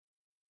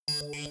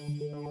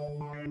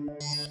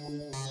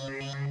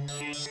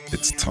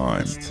It's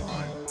time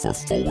for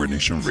Forward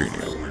Nation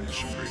Radio.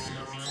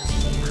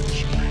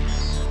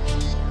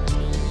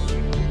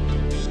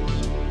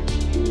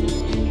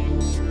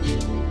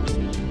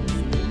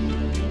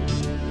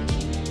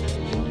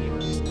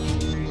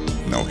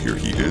 Now here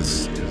he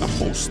is, the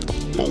host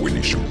of Forward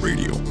Nation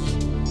Radio,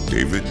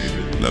 David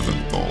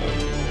Leventhal.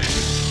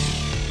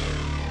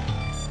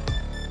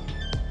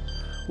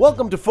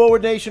 Welcome to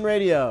Forward Nation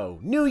Radio.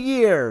 New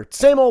year,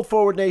 same old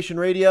Forward Nation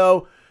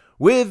Radio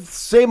with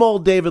same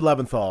old David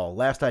Leventhal,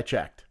 last I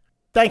checked.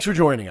 Thanks for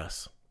joining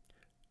us.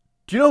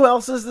 Do you know who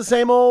else is the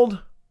same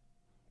old?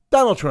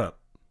 Donald Trump.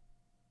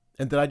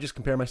 And did I just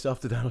compare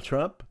myself to Donald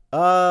Trump?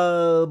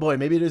 Boy,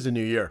 maybe it is a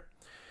new year.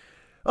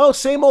 Oh,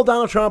 same old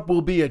Donald Trump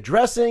will be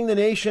addressing the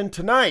nation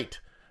tonight,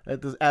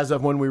 as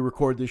of when we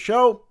record this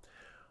show,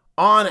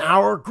 on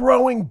our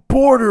growing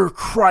border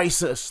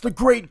crisis, the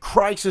great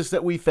crisis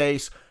that we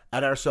face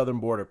at our southern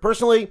border.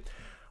 Personally,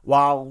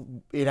 while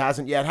it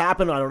hasn't yet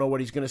happened, I don't know what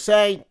he's going to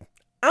say.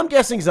 I'm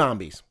guessing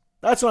zombies.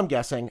 That's what I'm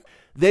guessing.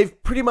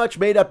 They've pretty much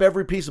made up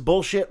every piece of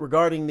bullshit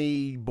regarding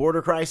the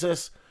border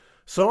crisis.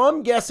 So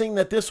I'm guessing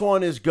that this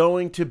one is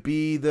going to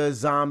be the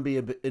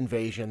zombie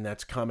invasion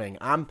that's coming.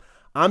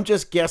 I'm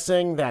just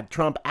guessing that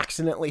Trump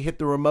accidentally hit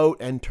the remote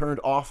and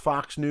turned off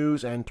Fox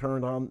News and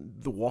turned on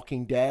The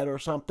Walking Dead or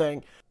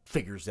something.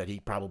 Figures that he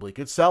probably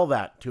could sell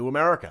that to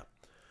America.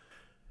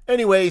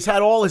 Anyway, he's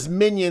had all his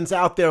minions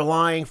out there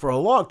lying for a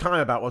long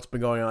time about what's been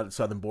going on at the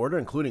southern border,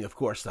 including, of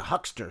course, the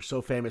huckster,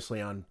 so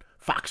famously on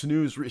Fox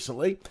News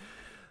recently,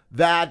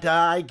 that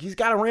he's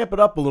got to ramp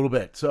it up a little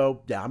bit.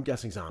 So, yeah, I'm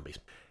guessing zombies.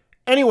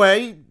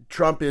 Anyway,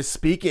 Trump is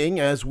speaking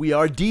as we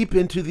are deep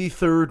into the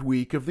third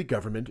week of the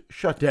government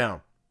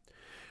shutdown.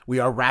 We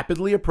are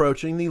rapidly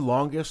approaching the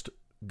longest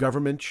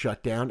government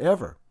shutdown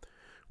ever.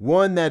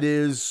 One that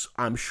is,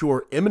 I'm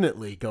sure,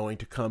 imminently going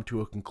to come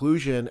to a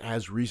conclusion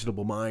as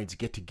reasonable minds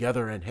get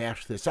together and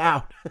hash this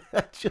out.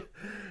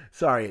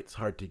 Sorry, it's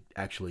hard to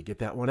actually get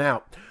that one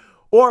out.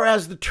 Or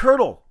as the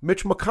turtle,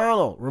 Mitch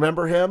McConnell,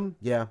 remember him?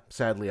 Yeah,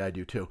 sadly I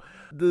do too.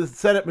 The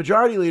Senate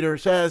Majority Leader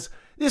says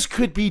this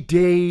could be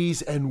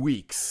days and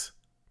weeks.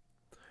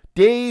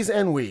 Days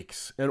and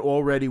weeks, and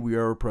already we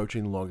are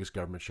approaching the longest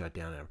government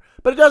shutdown ever.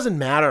 But it doesn't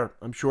matter,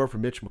 I'm sure, for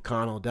Mitch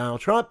McConnell and Donald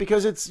Trump,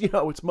 because it's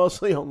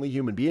mostly only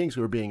human beings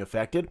who are being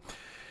affected.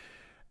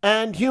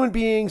 And human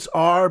beings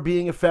are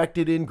being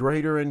affected in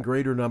greater and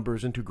greater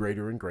numbers and to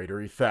greater and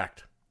greater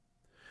effect.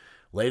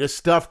 Latest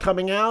stuff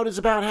coming out is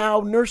about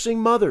how nursing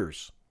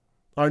mothers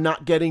are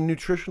not getting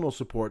nutritional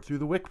support through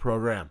the WIC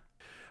program.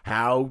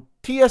 How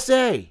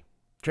TSA,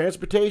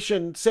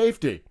 Transportation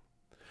Safety,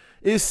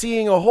 is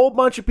seeing a whole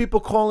bunch of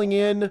people calling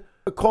in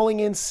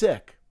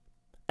sick,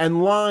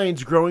 and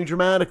lines growing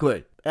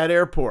dramatically at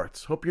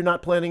airports. Hope you're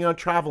not planning on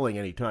traveling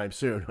anytime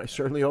soon. I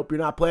certainly hope you're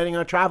not planning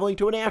on traveling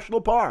to a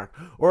national park,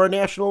 or a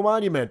national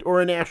monument,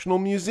 or a national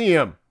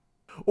museum.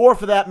 Or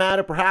for that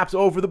matter, perhaps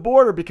over the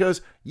border,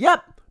 because,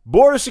 yep,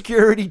 border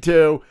security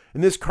too.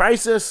 In this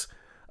crisis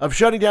of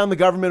shutting down the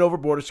government over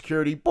border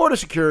security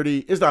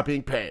is not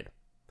being paid.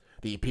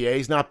 The EPA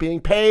is not being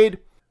paid.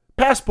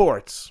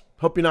 Passports.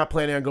 Hope you're not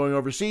planning on going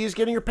overseas.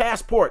 Getting your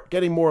passport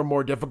getting more and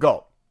more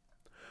difficult.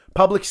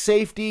 Public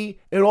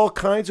safety in all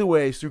kinds of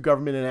ways through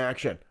government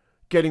inaction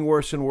getting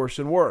worse and worse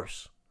and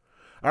worse.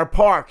 Our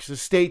parks, the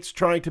states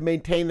trying to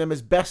maintain them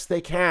as best they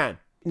can,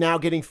 now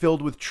getting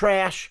filled with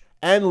trash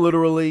and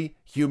literally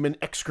human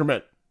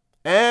excrement.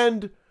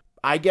 And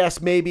I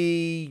guess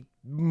maybe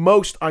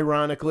most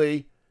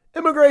ironically,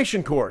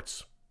 immigration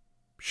courts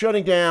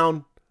shutting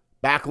down,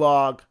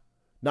 backlog,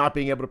 not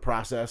being able to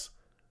process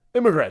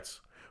immigrants.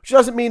 Which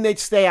doesn't mean they'd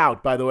stay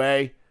out, by the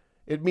way.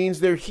 It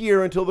means they're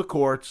here until the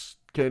courts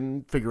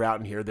can figure out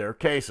and hear their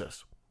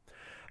cases.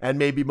 And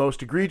maybe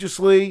most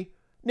egregiously,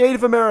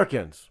 Native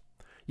Americans.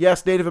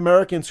 Yes, Native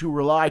Americans who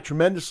rely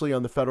tremendously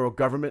on the federal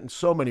government in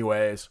so many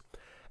ways,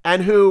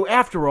 and who,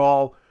 after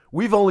all,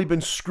 we've only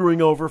been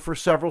screwing over for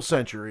several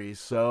centuries,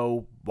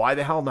 so why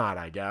the hell not,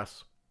 I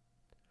guess.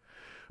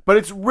 But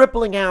it's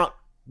rippling out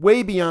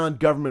way beyond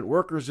government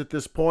workers at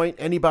this point.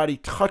 Anybody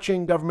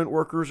touching government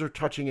workers or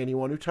touching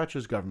anyone who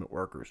touches government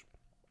workers.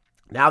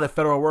 Now that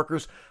federal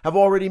workers have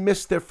already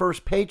missed their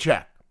first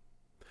paycheck,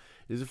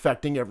 it is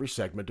affecting every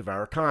segment of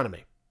our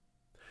economy.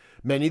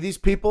 Many of these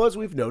people, as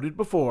we've noted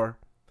before,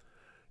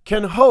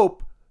 can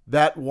hope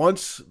that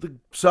once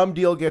some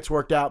deal gets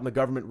worked out and the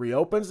government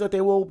reopens, that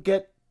they will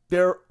get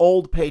their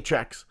old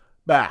paychecks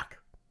back.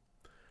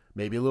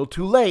 Maybe a little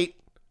too late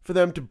for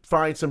them to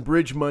find some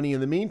bridge money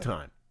in the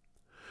meantime.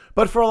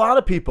 But for a lot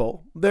of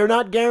people, they're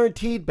not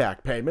guaranteed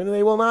back payment, and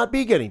they will not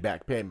be getting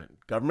back payment.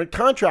 Government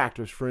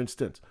contractors, for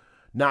instance,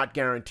 not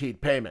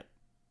guaranteed payment.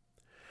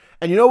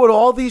 And you know what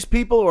all these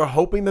people are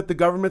hoping that the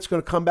government's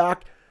going to come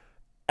back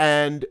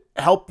and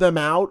help them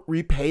out,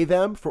 repay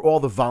them for all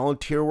the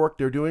volunteer work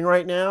they're doing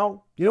right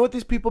now? You know what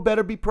these people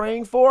better be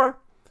praying for?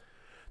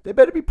 They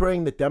better be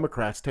praying that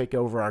Democrats take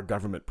over our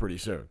government pretty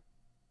soon.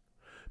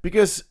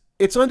 Because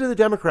it's under the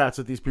Democrats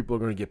that these people are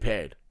going to get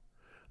paid.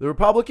 The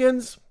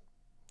Republicans,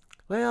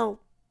 well,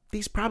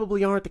 these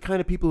probably aren't the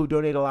kind of people who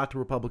donate a lot to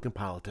Republican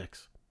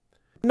politics.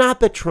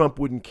 Not that Trump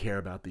wouldn't care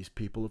about these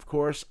people, of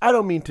course. I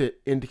don't mean to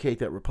indicate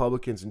that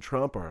Republicans and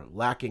Trump are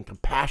lacking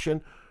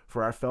compassion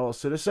for our fellow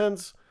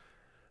citizens.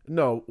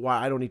 No,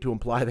 I don't need to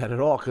imply that at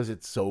all because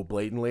it's so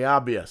blatantly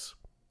obvious.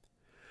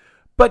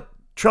 But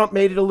Trump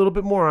made it a little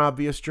bit more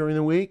obvious during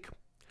the week,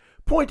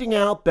 pointing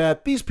out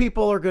that these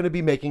people are going to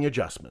be making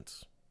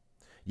adjustments.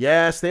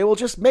 Yes, they will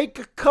just make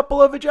a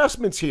couple of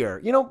adjustments here.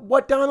 You know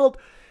what, Donald?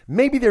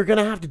 Maybe they're going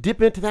to have to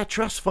dip into that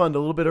trust fund a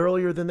little bit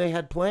earlier than they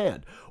had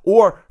planned.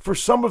 Or for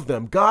some of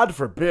them, God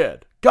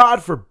forbid,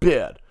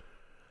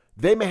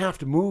 they may have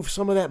to move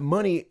some of that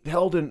money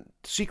held in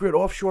secret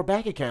offshore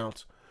bank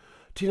accounts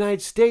to the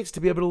United States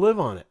to be able to live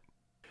on it.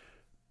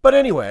 But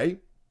anyway,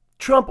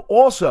 Trump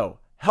also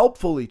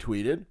helpfully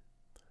tweeted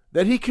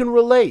that he can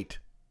relate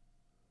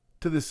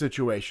to the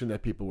situation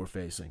that people were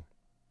facing.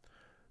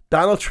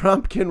 Donald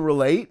Trump can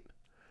relate?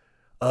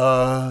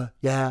 Yeah,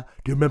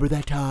 do you remember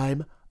that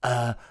time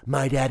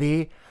my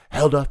daddy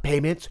held off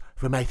payments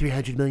for my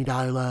 $300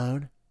 million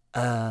loan?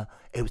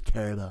 It was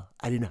terrible.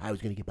 I didn't know how I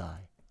was going to get by.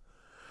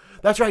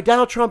 That's right,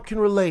 Donald Trump can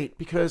relate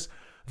because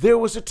there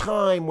was a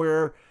time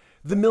where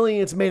the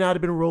millions may not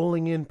have been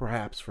rolling in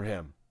perhaps for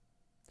him.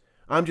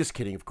 I'm just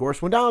kidding, of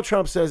course. When Donald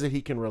Trump says that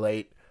he can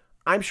relate,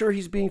 I'm sure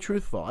he's being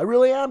truthful. I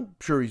really am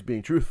sure he's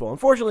being truthful.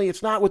 Unfortunately,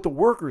 it's not with the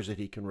workers that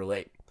he can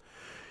relate.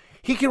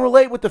 He can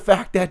relate with the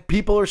fact that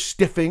people are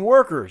stiffing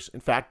workers.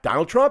 In fact,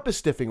 Donald Trump is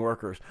stiffing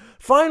workers.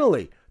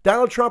 Finally,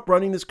 Donald Trump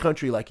running this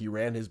country like he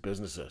ran his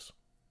businesses,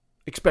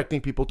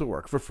 expecting people to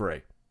work for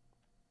free.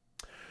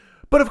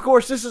 But of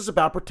course, this is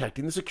about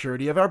protecting the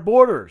security of our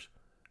borders,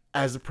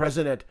 as the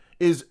president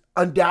is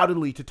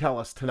undoubtedly to tell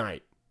us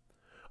tonight.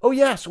 Oh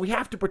yes, we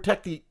have to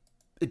protect the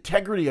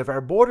integrity of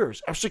our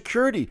borders, our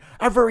security,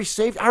 our very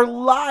safety, our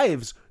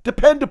lives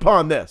depend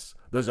upon this.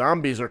 The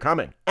zombies are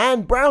coming,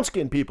 and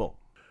brown-skinned people.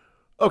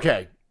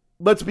 Okay,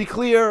 let's be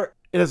clear,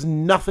 it has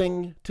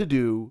nothing to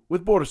do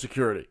with border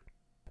security.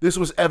 This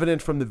was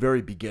evident from the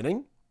very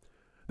beginning.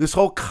 This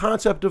whole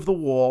concept of the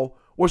wall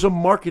was a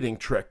marketing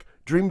trick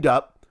dreamed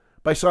up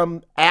by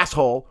some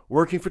asshole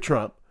working for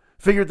Trump,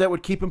 figured that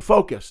would keep him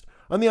focused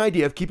on the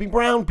idea of keeping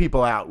brown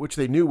people out, which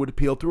they knew would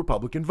appeal to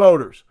Republican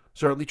voters,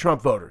 certainly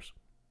Trump voters.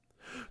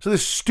 So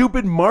this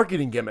stupid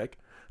marketing gimmick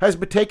has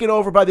been taken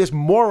over by this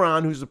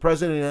moron who's the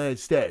president of the United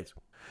States,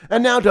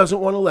 and now doesn't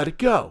want to let it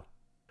go.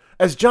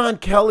 As John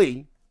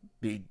Kelly,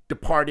 the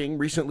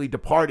recently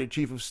departed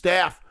chief of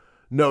staff,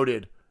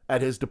 noted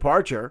at his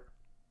departure,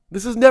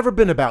 this has never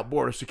been about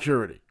border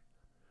security.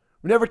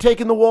 We've never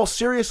taken the wall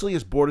seriously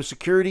as border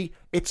security.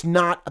 It's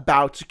not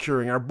about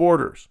securing our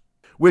borders,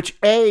 which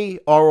A,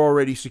 are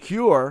already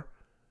secure,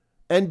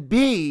 and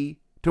B,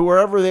 to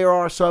wherever there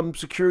are some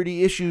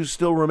security issues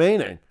still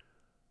remaining,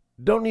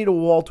 don't need a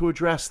wall to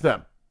address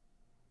them.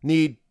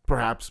 Need,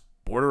 perhaps,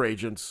 border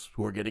agents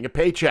who are getting a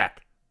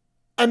paycheck.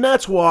 And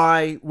that's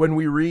why when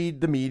we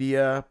read the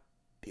media,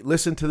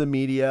 listen to the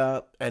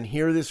media, and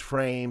hear this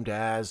framed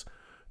as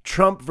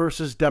Trump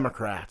versus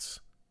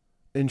Democrats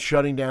in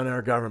shutting down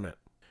our government,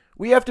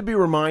 we have to be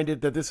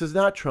reminded that this is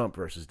not Trump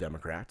versus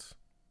Democrats.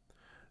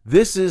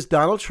 This is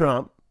Donald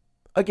Trump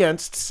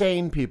against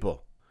sane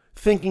people,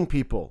 thinking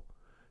people,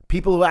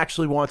 people who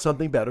actually want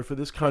something better for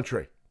this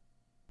country.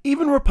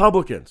 Even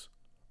Republicans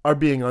are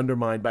being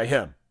undermined by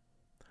him,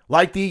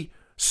 like the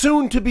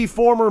soon-to-be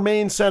former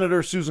Maine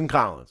Senator Susan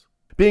Collins,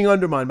 being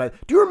undermined by...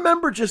 Do you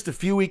remember just a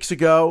few weeks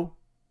ago?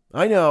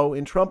 I know,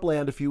 in Trump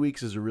land, a few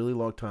weeks is a really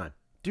long time.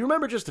 Do you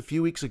remember just a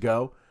few weeks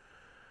ago,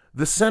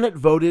 the Senate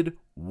voted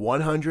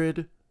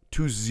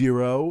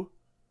 100-0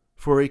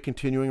 for a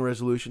continuing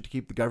resolution to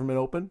keep the government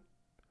open?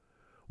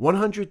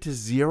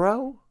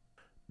 100-0?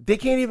 They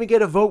can't even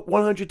get a vote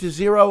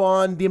 100-0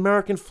 on the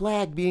American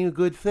flag being a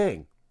good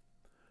thing.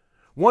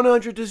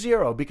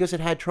 100-0 because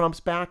it had Trump's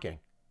backing.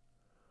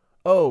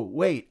 Oh,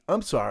 wait,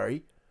 I'm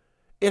sorry.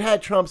 It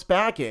had Trump's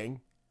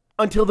backing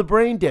until the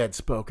brain dead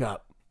spoke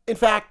up. In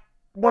fact,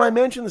 when I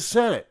mentioned the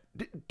Senate,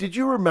 did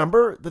you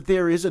remember that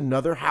there is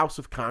another House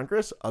of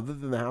Congress other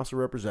than the House of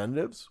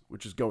Representatives,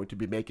 which is going to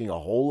be making a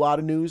whole lot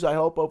of news, I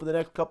hope, over the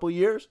next couple of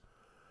years,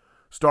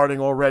 starting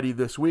already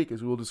this week,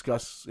 as we will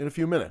discuss in a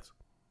few minutes?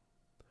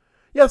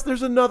 Yes,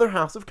 there's another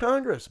House of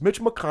Congress.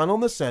 Mitch McConnell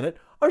and the Senate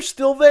are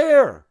still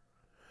there.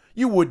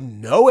 You wouldn't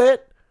know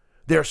it.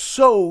 They're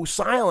so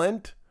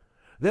silent.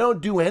 They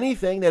don't do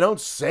anything. They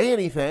don't say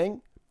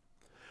anything.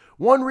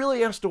 One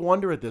really has to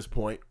wonder at this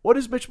point, what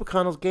is Mitch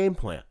McConnell's game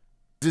plan?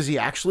 Does he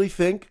actually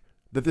think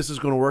that this is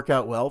going to work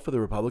out well for the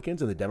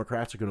Republicans and the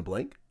Democrats are going to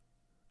blink?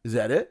 Is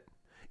that it?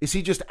 Is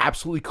he just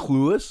absolutely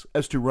clueless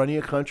as to running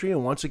a country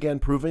and once again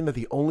proving that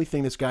the only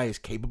thing this guy is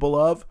capable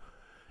of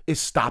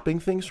is stopping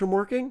things from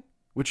working,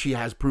 which he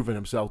has proven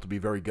himself to be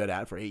very good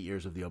at for 8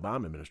 years of the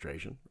Obama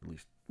administration, at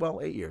least,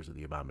 8 years of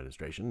the Obama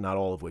administration, not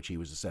all of which he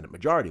was the Senate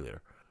Majority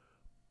Leader.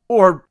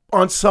 Or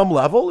on some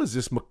level, is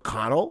this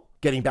McConnell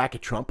getting back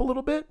at Trump a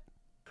little bit?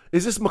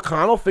 Is this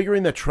McConnell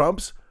figuring that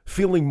Trump's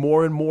feeling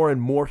more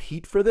and more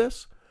heat for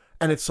this?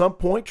 And at some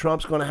point,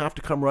 Trump's going to have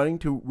to come running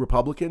to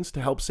Republicans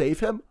to help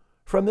save him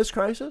from this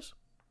crisis?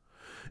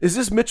 Is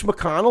this Mitch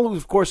McConnell, who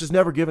of course has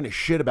never given a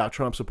shit about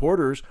Trump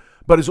supporters,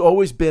 but has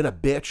always been a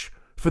bitch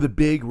for the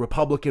big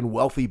Republican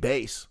wealthy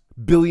base,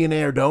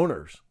 billionaire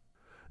donors?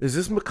 Is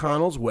this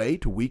McConnell's way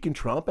to weaken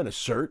Trump and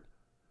assert,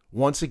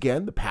 once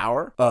again, the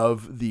power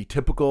of the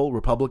typical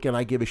Republican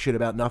I give a shit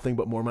about nothing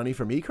but more money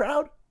for me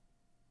crowd?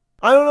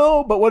 I don't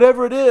know, but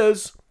whatever it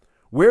is,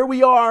 where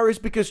we are is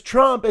because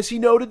Trump, as he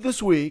noted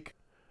this week,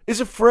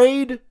 is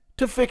afraid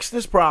to fix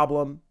this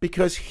problem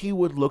because he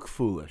would look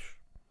foolish.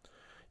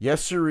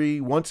 Yes,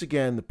 sirree, once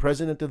again, the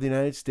President of the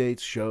United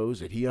States shows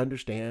that he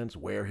understands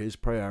where his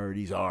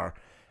priorities are.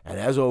 And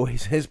as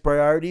always, his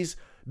priorities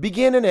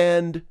begin and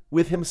end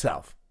with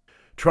himself.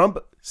 Trump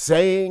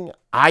saying,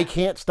 I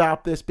can't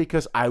stop this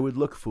because I would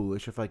look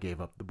foolish if I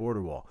gave up the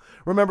border wall.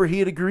 Remember, he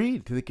had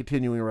agreed to the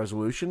continuing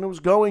resolution and was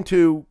going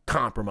to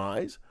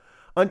compromise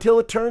until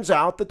it turns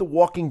out that the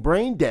walking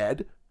brain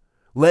dead,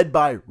 led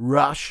by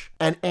Rush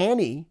and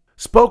Annie,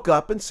 spoke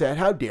up and said,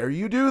 how dare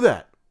you do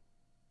that?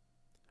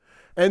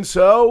 And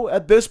so,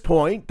 at this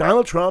point,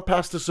 Donald Trump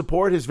has to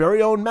support his very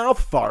own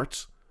mouth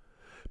farts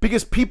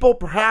because people,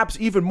 perhaps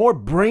even more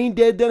brain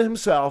dead than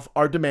himself,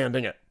 are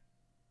demanding it.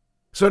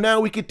 So now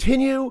we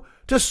continue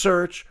to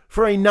search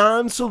for a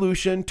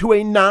non-solution to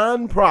a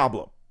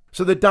non-problem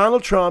so that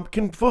Donald Trump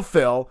can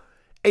fulfill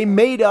a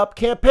made-up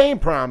campaign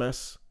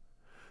promise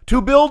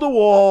to build a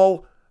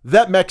wall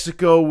that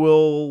Mexico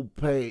will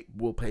pay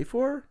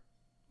for?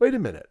 Wait a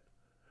minute.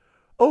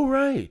 Oh,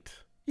 right.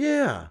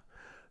 Yeah.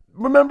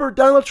 Remember,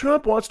 Donald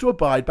Trump wants to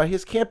abide by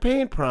his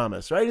campaign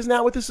promise, right? Isn't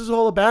that what this is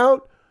all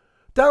about?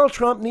 Donald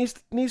Trump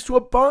needs to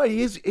abide.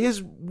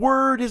 His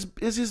word is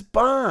his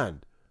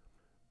bond.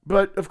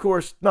 But, of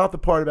course, not the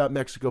part about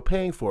Mexico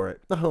paying for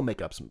it. He'll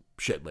make up some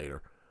shit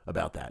later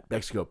about that.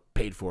 Mexico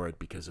paid for it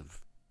because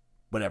of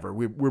whatever.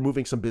 We're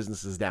moving some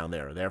businesses down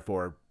there.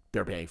 Therefore,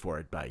 they're paying for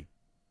it by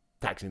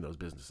taxing those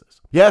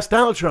businesses. Yes,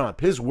 Donald Trump,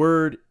 his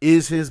word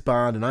is his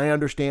bond, and I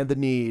understand the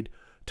need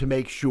to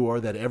make sure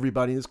that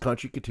everybody in this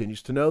country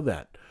continues to know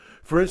that.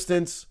 For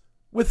instance,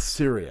 with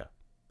Syria.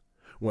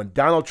 When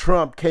Donald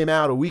Trump came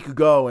out a week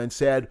ago and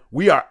said,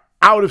 we are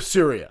out of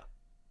Syria,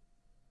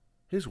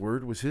 his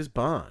word was his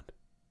bond.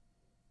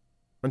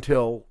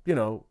 Until,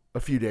 a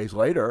few days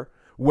later,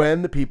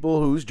 when the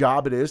people whose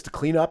job it is to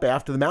clean up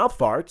after the mouth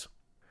farts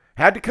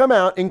had to come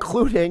out,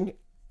 including,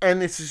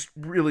 and this is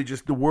really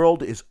just, the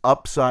world is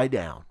upside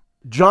down,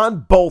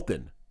 John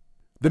Bolton,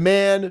 the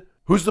man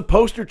who's the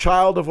poster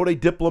child of what a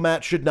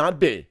diplomat should not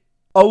be,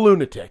 a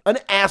lunatic, an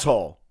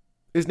asshole,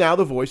 is now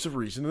the voice of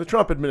reason in the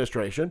Trump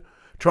administration,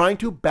 trying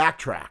to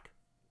backtrack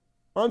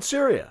on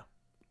Syria.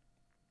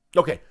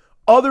 Okay,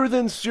 other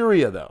than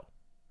Syria, though.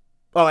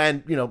 Oh,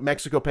 and,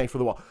 Mexico paying for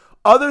the wall.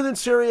 Other than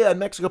Syria and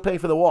Mexico paying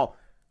for the wall,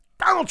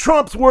 Donald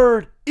Trump's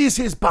word is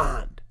his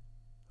bond.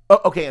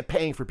 Okay, and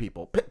paying for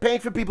people.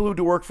 Paying for people who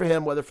do work for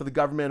him, whether for the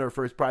government or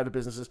for his private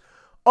businesses.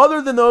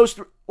 Other than those,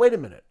 wait a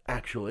minute,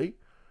 actually,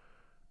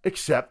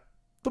 except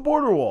the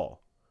border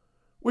wall,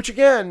 which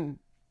again,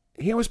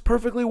 he was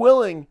perfectly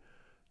willing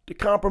to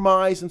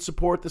compromise and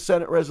support the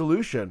Senate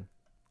resolution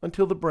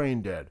until the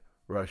brain dead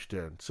rushed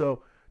in.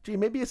 So,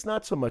 maybe it's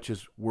not so much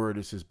his word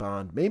as his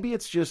bond. Maybe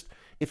it's just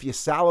if you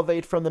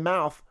salivate from the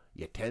mouth,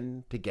 you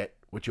tend to get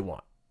what you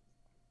want.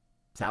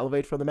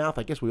 Salivate from the mouth?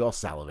 I guess we all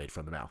salivate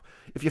from the mouth.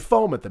 If you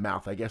foam at the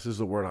mouth, I guess is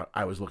the word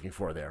I was looking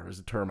for there, is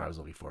the term I was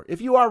looking for.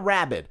 If you are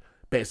rabid,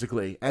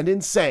 basically, and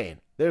insane,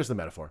 there's the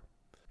metaphor.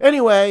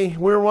 Anyway,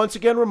 we're once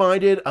again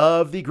reminded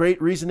of the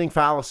great reasoning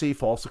fallacy,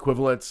 false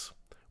equivalence,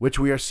 which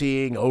we are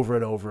seeing over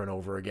and over and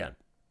over again.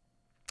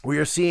 We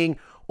are seeing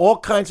all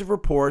kinds of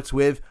reports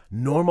with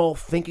normal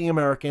thinking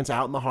Americans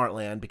out in the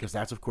heartland, because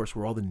that's, of course,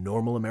 where all the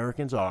normal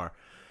Americans are,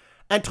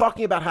 and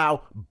talking about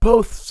how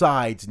both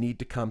sides need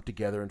to come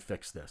together and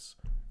fix this.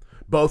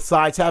 Both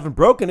sides haven't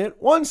broken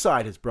it. One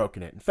side has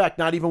broken it. In fact,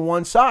 not even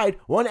one side.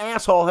 One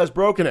asshole has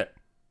broken it.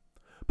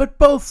 But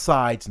both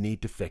sides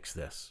need to fix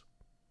this.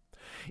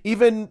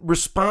 Even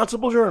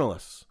responsible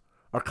journalists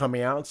are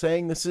coming out and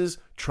saying this is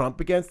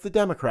Trump against the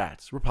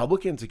Democrats,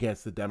 Republicans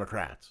against the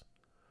Democrats.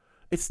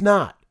 It's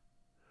not.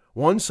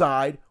 One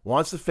side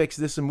wants to fix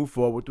this and move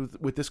forward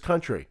with this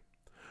country.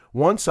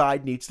 One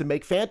side needs to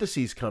make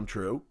fantasies come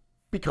true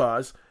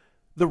because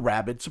the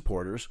rabid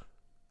supporters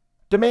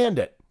demand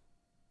it.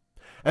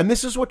 And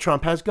this is what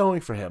Trump has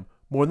going for him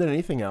more than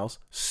anything else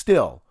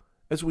still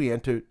as we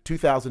enter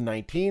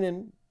 2019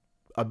 and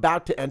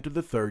about to enter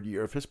the third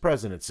year of his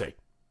presidency.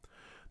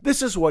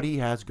 This is what he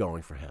has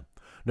going for him.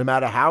 No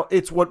matter how,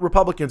 it's what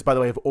Republicans, by the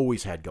way, have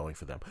always had going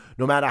for them.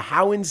 No matter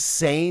how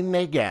insane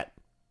they get,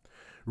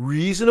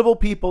 reasonable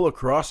people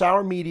across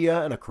our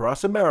media and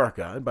across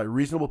America, and by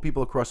reasonable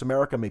people across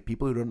America, I mean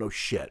people who don't know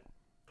shit,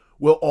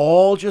 will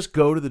all just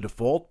go to the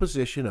default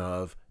position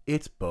of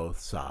it's both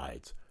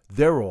sides.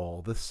 They're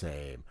all the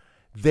same.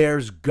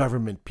 There's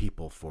government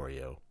people for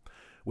you,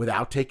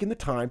 without taking the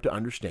time to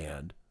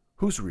understand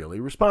who's really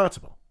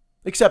responsible.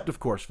 Except, of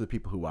course, for the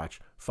people who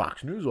watch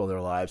Fox News all their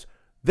lives.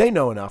 They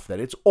know enough that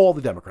it's all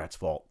the Democrats'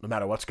 fault, no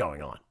matter what's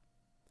going on.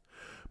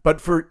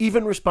 But for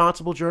even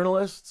responsible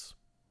journalists,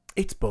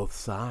 it's both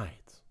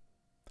sides.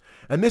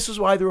 And this is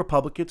why the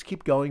Republicans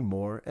keep going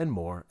more and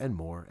more and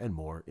more and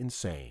more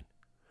insane.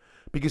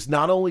 Because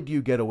not only do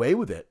you get away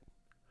with it,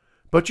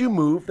 but you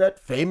move that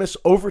famous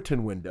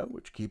Overton window,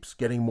 which keeps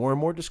getting more and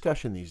more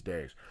discussion these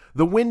days.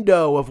 The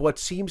window of what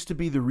seems to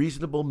be the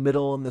reasonable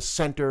middle and the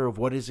center of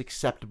what is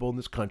acceptable in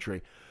this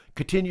country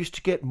continues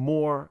to get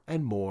more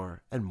and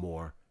more and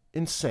more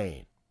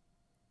insane.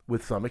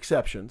 With some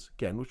exceptions,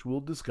 again, which we'll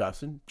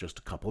discuss in just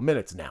a couple of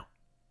minutes now.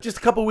 Just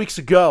a couple of weeks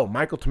ago,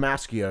 Michael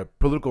Tomasky, a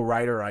political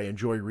writer I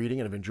enjoy reading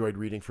and have enjoyed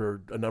reading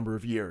for a number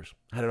of years,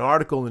 had an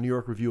article in the New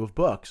York Review of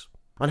Books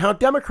on how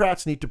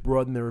Democrats need to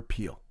broaden their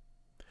appeal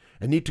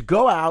and need to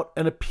go out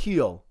and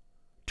appeal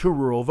to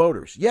rural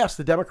voters. Yes,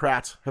 the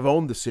Democrats have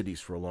owned the cities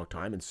for a long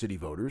time and city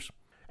voters.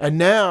 And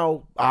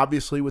now,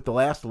 obviously, with the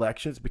last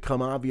election, it's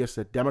become obvious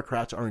that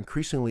Democrats are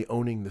increasingly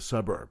owning the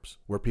suburbs,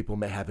 where people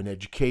may have an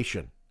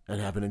education and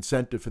have an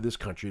incentive for this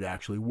country to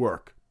actually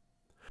work.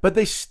 But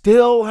they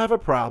still have a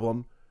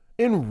problem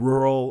in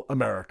rural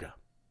America.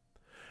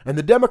 And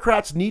the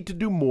Democrats need to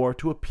do more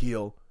to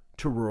appeal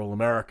to rural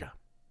America.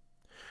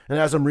 And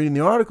as I'm reading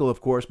the article,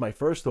 of course, my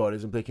first thought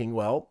is I'm thinking,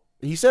 well,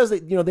 he says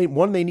that,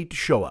 they need to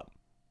show up.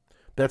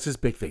 That's his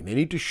big thing. They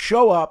need to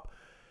show up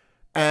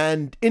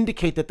and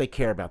indicate that they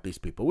care about these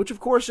people, which,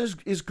 of course,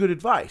 is good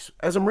advice.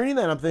 As I'm reading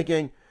that, I'm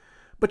thinking,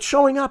 but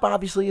showing up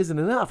obviously isn't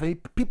enough. I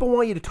mean, people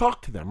want you to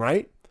talk to them,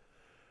 right?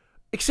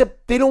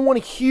 Except they don't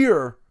want to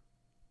hear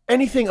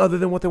anything other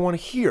than what they want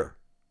to hear.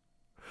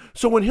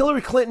 So when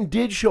Hillary Clinton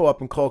did show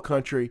up in coal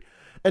country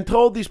and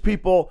told these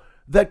people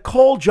that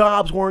coal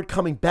jobs weren't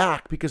coming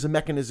back because of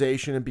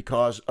mechanization and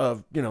because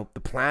of, the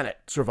planet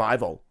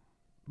survival,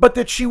 but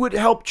that she would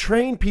help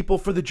train people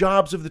for the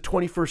jobs of the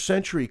 21st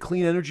century,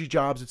 clean energy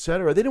jobs,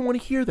 etc., they didn't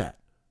want to hear that.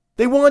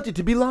 They wanted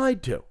to be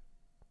lied to.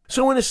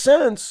 So in a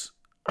sense,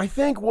 I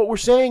think what we're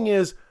saying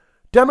is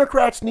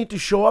Democrats need to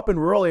show up in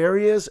rural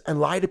areas and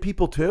lie to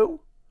people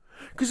too.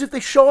 Because if they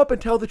show up and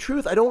tell the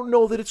truth, I don't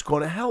know that it's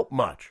going to help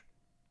much.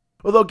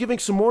 Although giving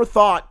some more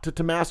thought to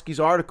Tomasky's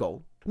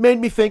article made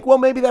me think, well,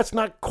 maybe that's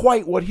not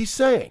quite what he's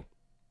saying.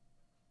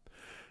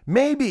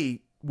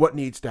 Maybe what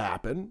needs to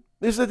happen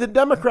is that the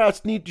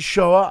Democrats need to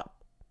show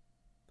up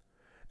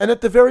and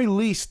at the very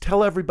least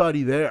tell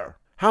everybody there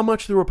how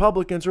much the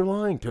Republicans are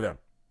lying to them.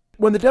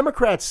 When the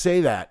Democrats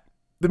say that,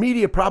 the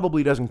media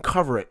probably doesn't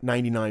cover it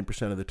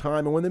 99% of the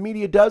time. And when the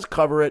media does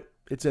cover it,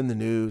 it's in the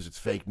news, it's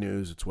fake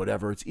news, it's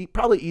whatever. It's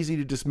probably easy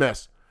to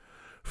dismiss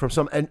from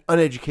some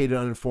uneducated,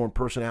 uninformed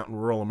person out in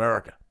rural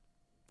America,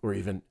 or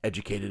even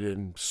educated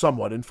and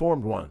somewhat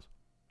informed ones.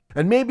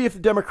 And maybe if the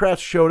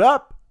Democrats showed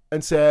up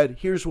and said,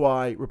 here's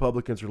why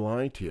Republicans are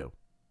lying to you.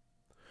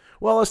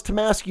 Well, as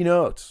Tomasky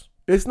notes,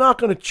 it's not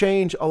going to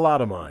change a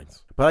lot of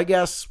minds. But I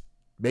guess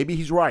maybe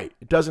he's right.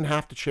 It doesn't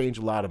have to change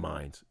a lot of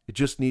minds. It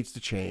just needs to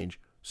change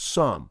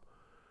some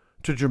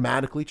to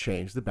dramatically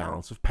change the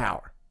balance of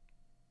power.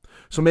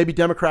 So maybe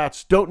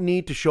Democrats don't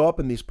need to show up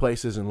in these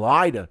places and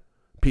lie to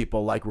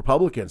people like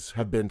Republicans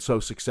have been so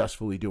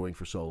successfully doing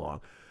for so long.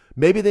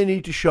 Maybe they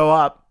need to show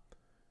up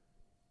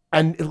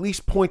and at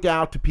least point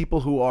out to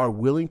people who are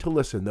willing to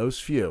listen, those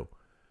few,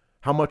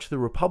 how much the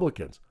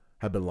Republicans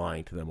have been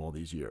lying to them all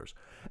these years.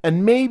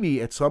 And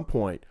maybe at some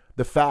point,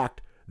 the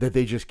fact that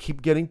they just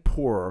keep getting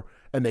poorer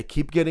and they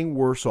keep getting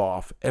worse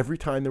off every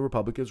time the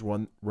Republicans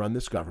run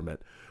this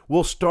government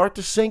will start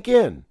to sink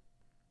in.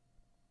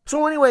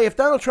 So anyway, if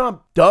Donald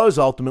Trump does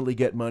ultimately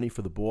get money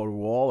for the border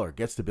wall or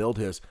gets to build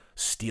his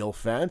steel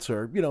fence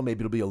or, maybe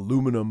it'll be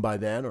aluminum by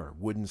then or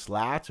wooden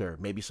slats or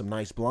maybe some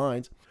nice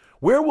blinds,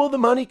 where will the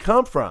money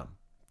come from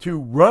to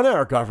run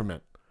our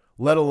government,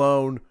 let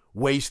alone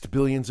waste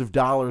billions of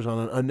dollars on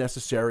an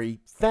unnecessary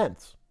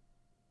fence?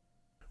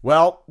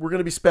 Well, we're going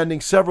to be spending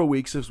several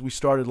weeks, as we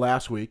started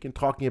last week, in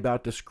talking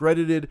about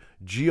discredited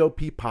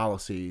GOP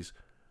policies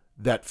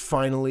that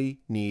finally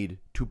need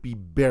to be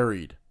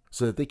buried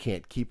so that they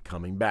can't keep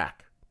coming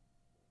back.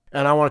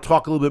 And I want to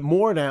talk a little bit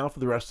more now for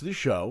the rest of the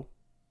show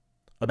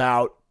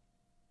about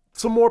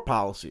some more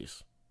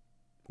policies,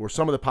 or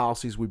some of the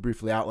policies we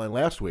briefly outlined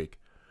last week,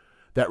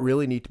 that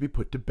really need to be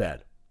put to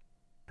bed.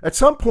 At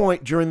some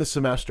point during the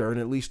semester, in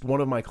at least one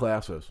of my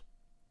classes,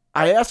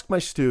 I asked my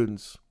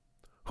students,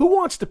 who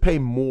wants to pay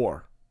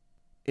more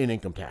in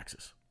income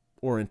taxes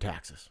or in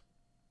taxes?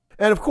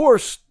 And of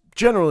course,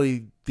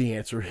 generally the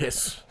answer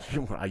is,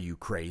 are you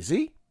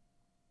crazy?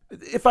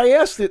 If I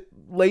asked it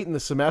late in the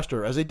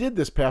semester, as I did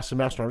this past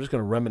semester, I'm just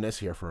going to reminisce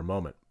here for a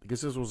moment,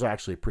 because this was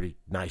actually a pretty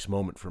nice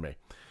moment for me.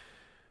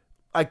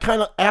 I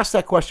kind of asked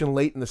that question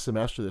late in the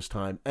semester this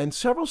time, and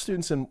several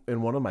students in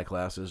one of my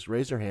classes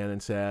raised their hand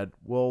and said,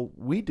 well,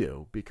 we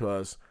do,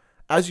 because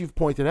as you've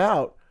pointed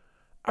out,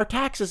 our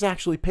taxes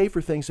actually pay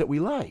for things that we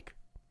like.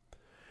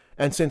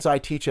 And since I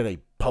teach at a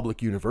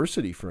public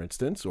university, for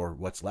instance, or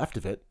what's left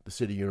of it, the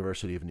City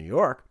University of New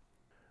York,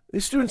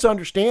 these students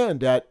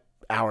understand that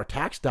our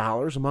tax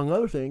dollars, among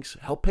other things,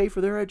 help pay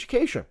for their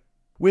education,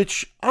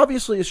 which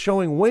obviously is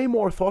showing way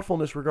more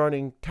thoughtfulness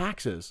regarding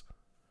taxes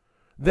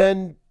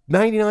than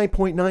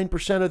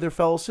 99.9% of their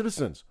fellow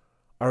citizens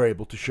are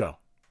able to show.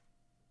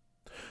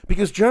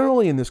 Because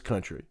generally in this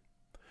country,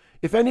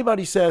 if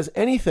anybody says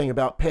anything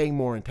about paying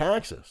more in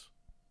taxes,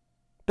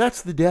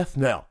 that's the death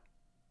knell.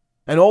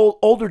 And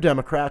older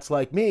Democrats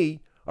like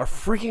me are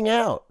freaking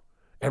out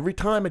every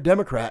time a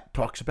Democrat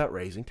talks about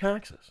raising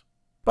taxes.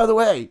 By the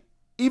way,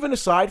 even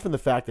aside from the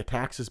fact that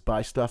taxes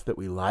buy stuff that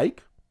we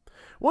like,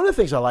 one of the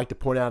things I like to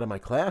point out in my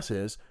class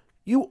is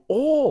you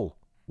all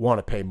want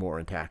to pay more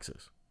in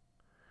taxes.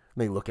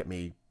 And they look at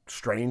me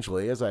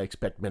strangely, as I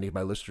expect many of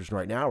my listeners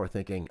right now are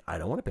thinking, I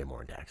don't want to pay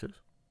more in taxes.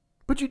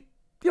 But you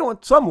know,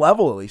 on some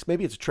level at least,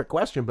 maybe it's a trick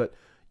question, but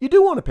you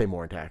do want to pay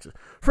more in taxes.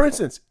 For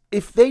instance,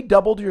 if they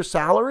doubled your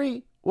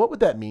salary, what would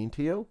that mean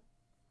to you?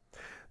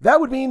 That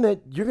would mean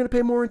that you're going to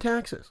pay more in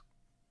taxes.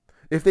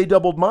 If they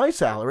doubled my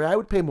salary, I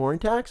would pay more in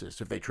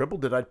taxes. If they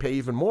tripled it, I'd pay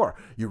even more.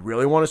 You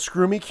really want to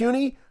screw me,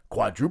 CUNY?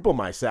 Quadruple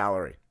my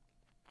salary.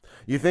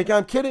 You think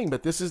I'm kidding,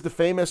 but this is the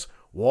famous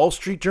Wall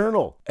Street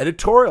Journal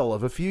editorial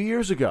of a few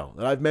years ago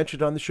that I've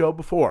mentioned on the show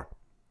before.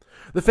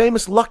 The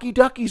famous Lucky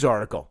Duckies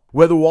article,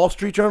 where the Wall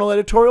Street Journal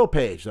editorial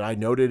page, that I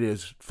noted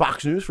is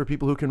Fox News for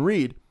people who can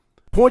read,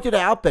 pointed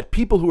out that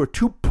people who are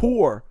too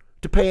poor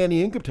to pay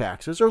any income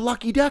taxes are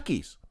lucky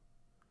duckies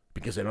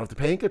because they don't have to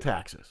pay income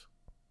taxes.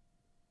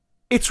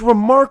 It's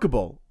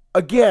remarkable,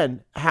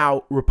 again,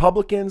 how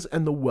Republicans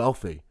and the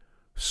wealthy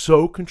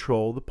so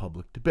control the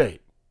public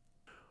debate.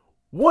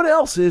 What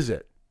else is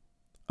it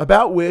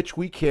about which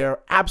we care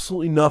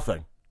absolutely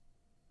nothing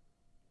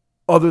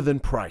other than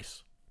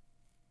price?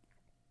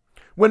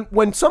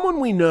 When someone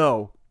we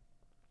know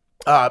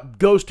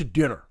goes to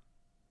dinner,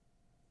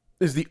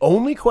 is the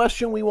only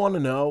question we want to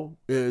know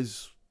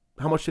is,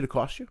 how much did it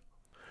cost you?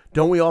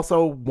 Don't we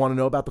also want to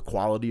know about the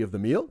quality of the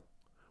meal?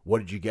 What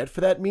did you get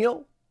for that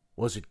meal?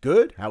 Was it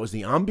good? How was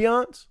the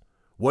ambiance?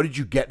 What did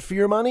you get for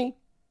your money?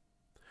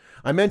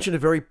 I mentioned a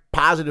very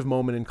positive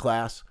moment in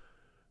class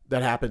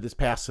that happened this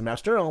past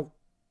semester.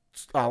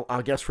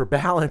 I'll guess for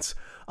balance,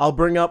 I'll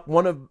bring up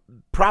one of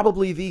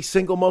probably the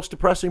single most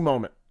depressing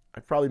moment.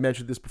 I've probably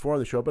mentioned this before on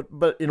the show,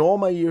 but in all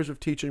my years of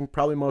teaching,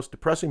 probably most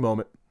depressing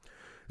moment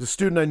is a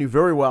student I knew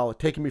very well. Had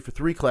taken me for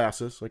 3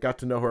 classes. I got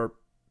to know her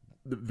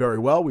very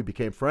well. We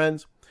became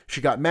friends. She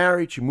got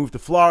married. She moved to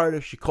Florida.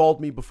 She called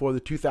me before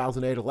the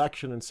 2008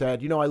 election and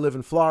said, I live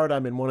in Florida.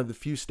 I'm in one of the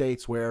few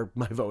states where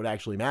my vote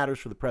actually matters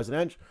for the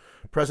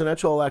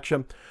presidential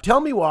election.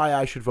 Tell me why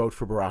I should vote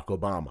for Barack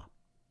Obama.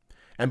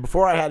 And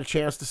before I had a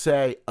chance to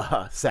say,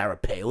 Sarah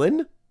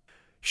Palin,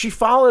 she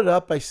followed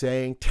up by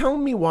saying, tell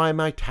me why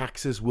my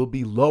taxes will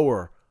be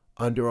lower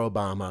under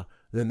Obama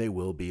than they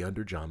will be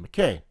under John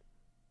McCain.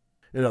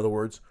 In other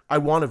words, I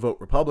want to vote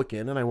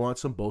Republican, and I want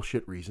some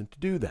bullshit reason to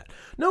do that.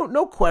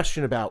 No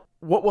question about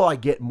what will I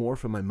get more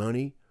for my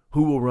money,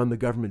 who will run the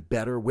government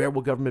better, where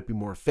will government be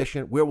more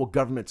efficient, where will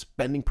government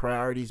spending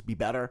priorities be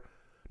better.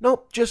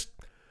 No, just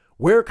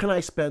where can I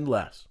spend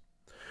less?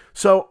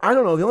 So, I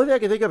don't know. The only thing I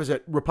can think of is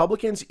that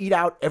Republicans eat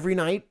out every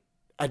night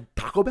at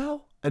Taco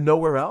Bell and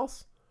nowhere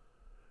else.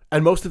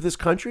 And most of this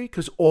country,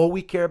 because all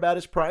we care about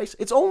is price.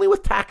 It's only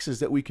with taxes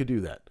that we could do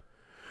that.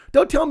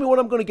 Don't tell me what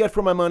I'm going to get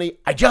for my money.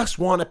 I just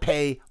want to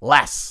pay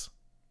less.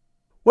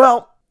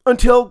 Well,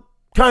 until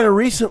kind of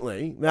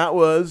recently, that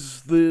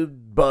was the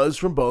buzz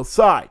from both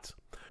sides.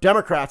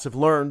 Democrats have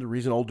learned, the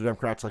reason older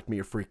Democrats like me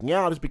are freaking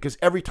out is because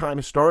every time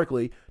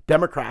historically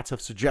Democrats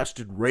have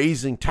suggested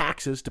raising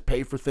taxes to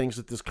pay for things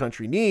that this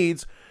country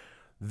needs,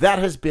 that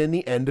has been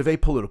the end of a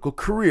political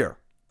career.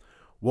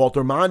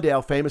 Walter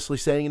Mondale famously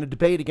saying in a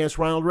debate against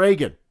Ronald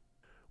Reagan,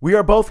 we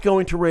are both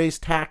going to raise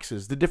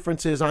taxes. The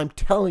difference is I'm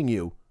telling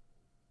you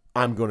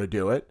I'm going to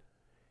do it.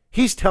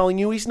 He's telling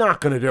you he's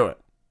not going to do it.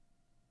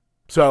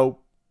 So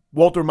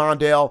Walter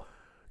Mondale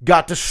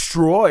got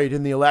destroyed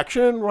in the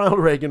election.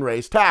 Ronald Reagan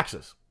raised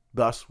taxes.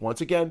 Thus,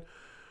 once again,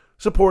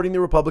 supporting the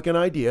Republican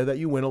idea that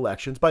you win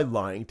elections by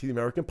lying to the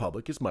American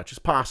public as much as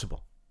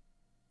possible.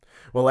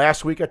 Well,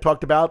 last week I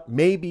talked about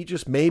maybe,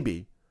 just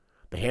maybe,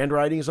 the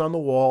handwriting is on the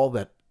wall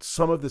that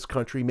some of this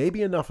country,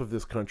 maybe enough of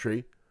this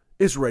country,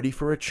 is ready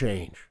for a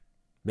change.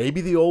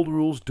 Maybe the old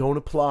rules don't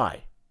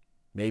apply.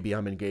 Maybe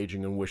I'm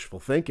engaging in wishful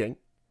thinking.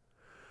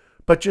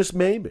 But just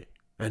maybe.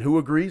 And who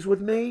agrees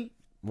with me?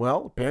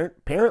 Well,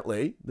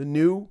 apparently the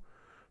new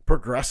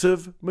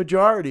progressive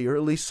majority, or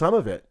at least some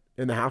of it,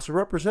 in the House of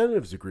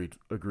Representatives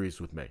agrees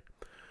with me.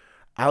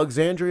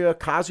 Alexandria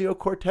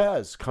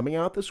Ocasio-Cortez coming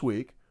out this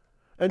week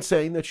and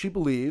saying that she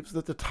believes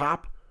that the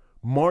top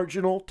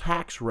marginal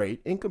tax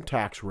rate, income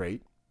tax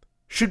rate,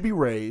 should be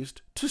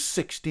raised to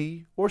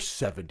 60 or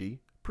 70%.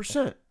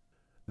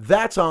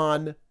 That's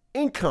on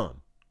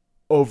income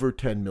over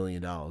 $10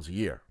 million a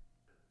year.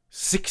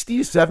 60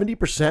 to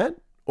 70%?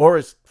 Or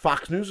as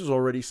Fox News is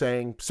already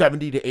saying,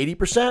 70 to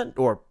 80%?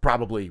 Or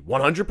probably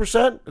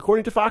 100%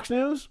 according to Fox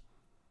News?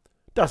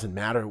 Doesn't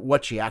matter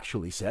what she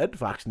actually said.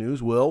 Fox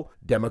News will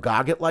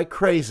demagogue it like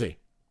crazy.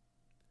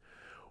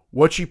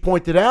 What she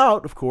pointed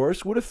out, of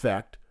course, would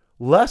affect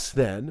less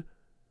than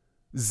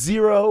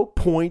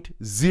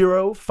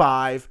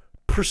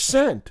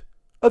 0.05%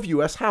 of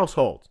U.S.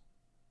 households.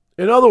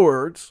 In other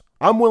words,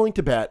 I'm willing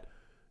to bet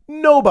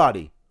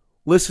nobody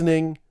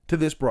listening to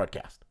this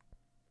broadcast.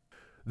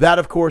 That,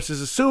 of course, is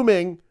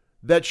assuming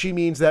that she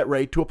means that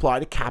rate to apply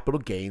to capital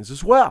gains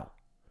as well.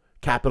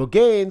 Capital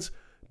gains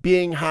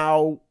being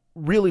how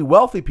really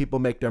wealthy people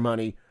make their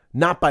money,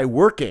 not by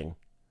working,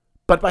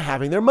 but by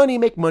having their money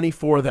make money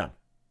for them.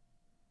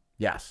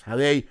 Yes, how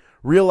they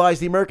realize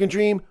the American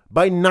dream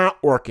by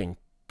not working.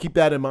 Keep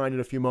that in mind in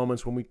a few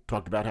moments when we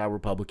talk about how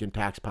Republican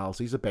tax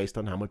policies are based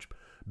on how much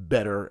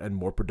better and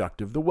more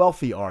productive the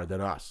wealthy are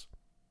than us.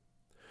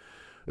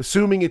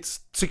 Assuming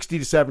it's 60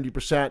 to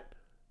 70%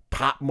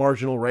 top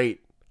marginal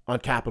rate on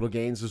capital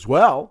gains as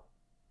well,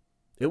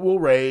 it will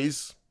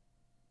raise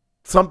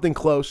something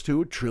close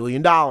to $1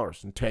 trillion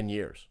in 10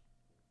 years.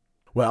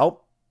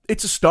 Well,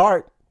 it's a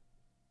start.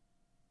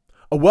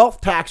 A wealth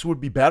tax would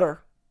be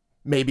better.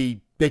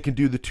 Maybe they can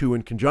do the two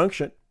in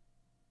conjunction.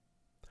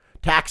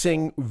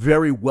 Taxing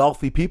very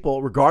wealthy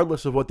people,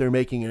 regardless of what they're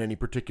making in any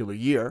particular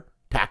year,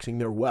 taxing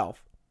their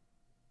wealth.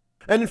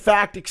 And in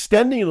fact,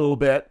 extending it a little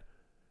bit,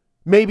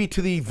 maybe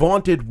to the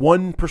vaunted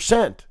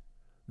 1%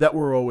 that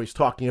we're always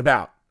talking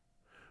about,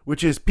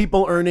 which is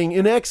people earning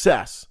in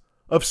excess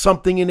of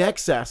something in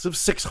excess of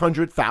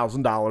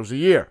 $600,000 a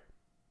year.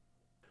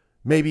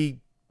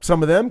 Maybe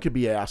some of them could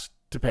be asked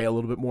to pay a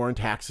little bit more in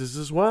taxes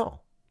as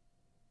well.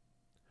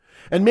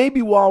 And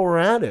maybe while we're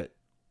at it,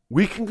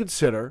 we can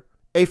consider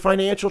a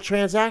financial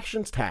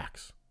transactions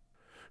tax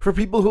for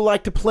people who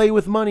like to play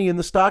with money in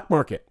the stock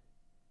market,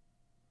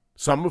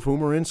 some of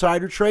whom are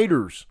insider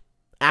traders,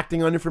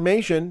 acting on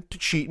information to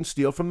cheat and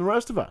steal from the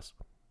rest of us.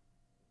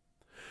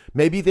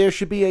 Maybe there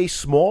should be a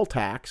small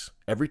tax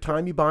every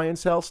time you buy and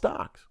sell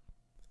stocks.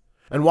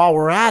 And while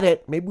we're at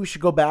it, maybe we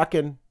should go back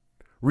and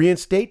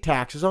reinstate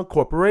taxes on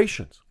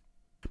corporations.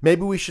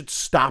 Maybe we should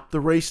stop the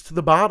race to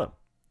the bottom,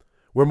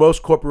 where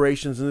most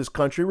corporations in this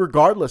country,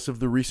 regardless of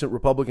the recent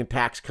Republican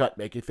tax cut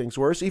making things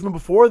worse, even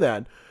before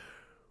then,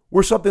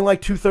 were something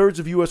like 2/3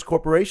 of U.S.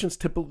 corporations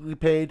typically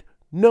paid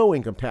no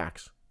income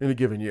tax in a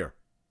given year.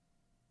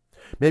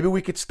 Maybe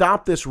we could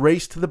stop this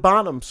race to the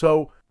bottom,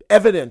 so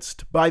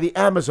evidenced by the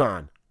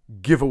Amazon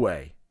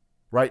giveaway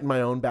right in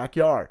my own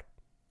backyard.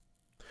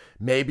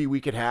 Maybe we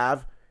could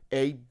have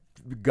the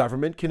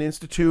government can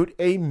institute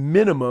a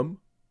minimum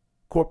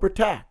corporate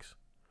tax,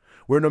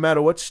 where no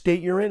matter what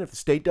state you're in, if the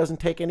state doesn't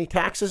take any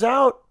taxes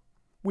out,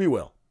 we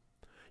will.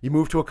 You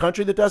move to a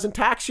country that doesn't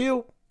tax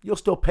you, you'll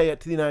still pay it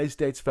to the United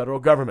States federal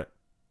government.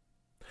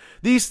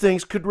 These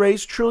things could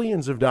raise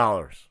trillions of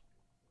dollars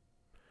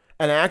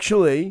and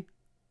actually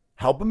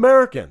help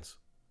Americans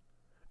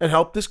and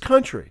help this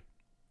country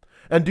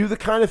and do the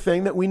kind of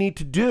thing that we need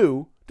to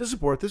do to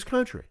support this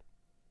country.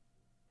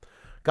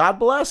 God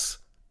bless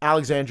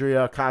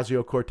Alexandria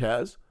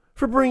Ocasio-Cortez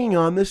for bringing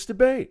on this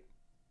debate.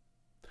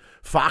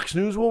 Fox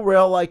News will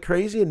rail like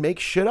crazy and make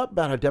shit up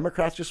about how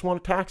Democrats just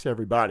want to tax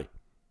everybody.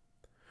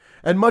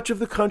 And much of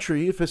the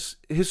country, if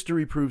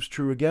history proves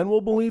true again,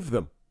 will believe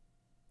them.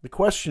 The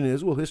question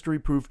is, will history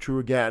prove true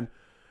again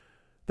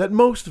that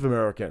most of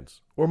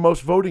Americans, or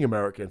most voting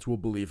Americans, will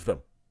believe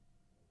them?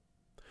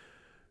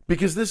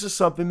 Because this is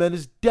something that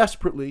is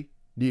desperately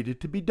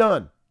needed to be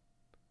done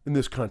in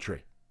this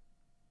country.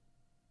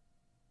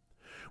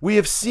 We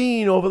have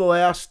seen over the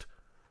last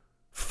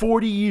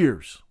 40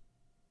 years,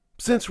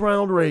 since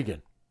Ronald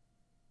Reagan,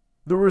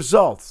 the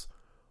results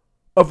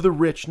of the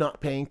rich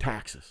not paying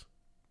taxes.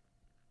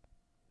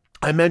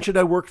 I mentioned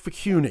I worked for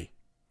CUNY,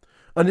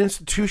 an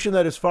institution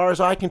that, as far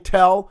as I can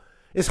tell,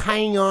 is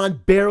hanging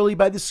on barely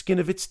by the skin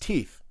of its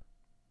teeth.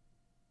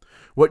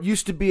 What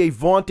used to be a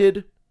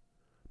vaunted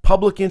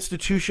public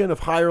institution of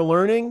higher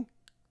learning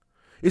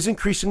is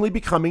increasingly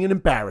becoming an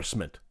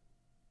embarrassment,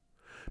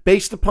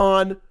 based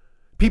upon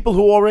people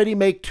who already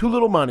make too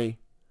little money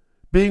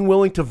being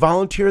willing to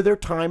volunteer their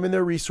time and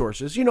their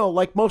resources,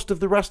 like most of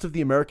the rest of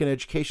the American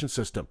education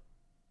system,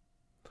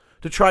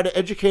 to try to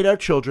educate our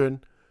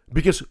children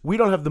because we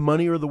don't have the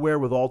money or the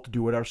wherewithal to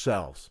do it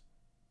ourselves.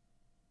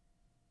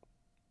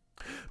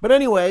 But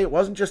anyway, it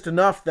wasn't just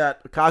enough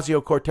that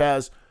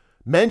Ocasio-Cortez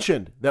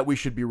mentioned that we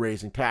should be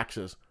raising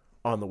taxes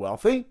on the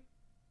wealthy.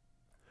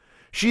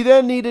 She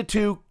then needed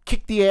to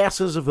kick the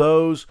asses of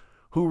those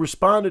who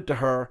responded to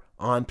her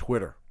on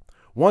Twitter.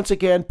 Once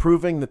again,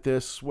 proving that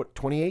this,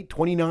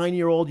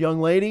 29-year-old young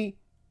lady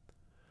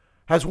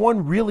has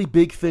one really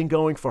big thing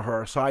going for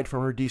her aside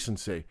from her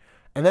decency.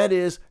 And that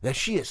is that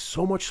she is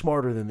so much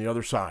smarter than the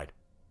other side.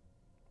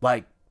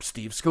 Like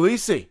Steve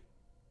Scalise,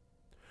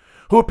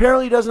 who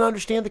apparently doesn't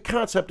understand the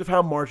concept of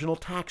how marginal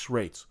tax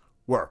rates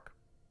work.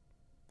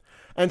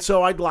 And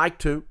so I'd like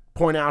to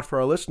point out for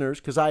our listeners,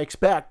 because I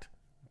expect,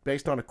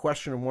 based on a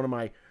question of one of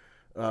my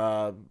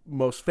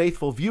most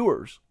faithful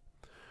viewers,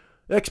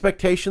 the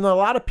expectation that a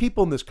lot of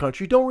people in this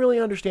country don't really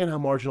understand how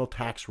marginal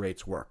tax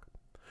rates work.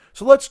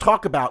 So let's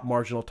talk about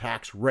marginal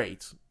tax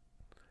rates.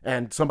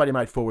 And somebody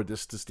might forward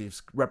this to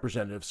Steve's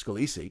Representative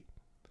Scalise, in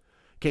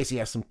case he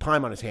has some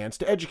time on his hands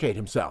to educate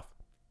himself.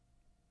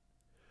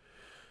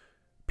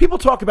 People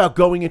talk about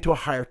going into a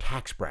higher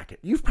tax bracket.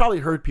 You've probably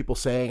heard people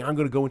saying, I'm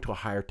going to go into a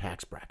higher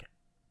tax bracket.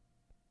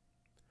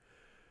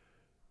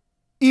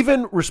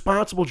 Even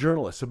responsible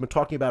journalists have been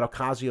talking about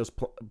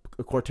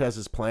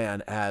Ocasio-Cortez's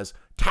plan as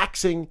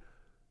taxing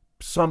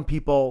some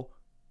people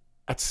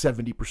at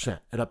 70%,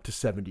 at up to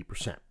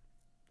 70%.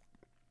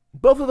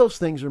 Both of those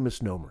things are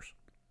misnomers.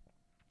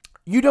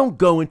 You don't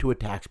go into a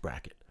tax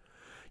bracket.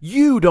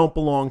 You don't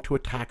belong to a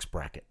tax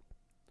bracket.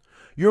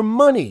 Your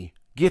money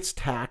gets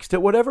taxed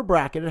at whatever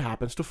bracket it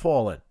happens to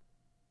fall in.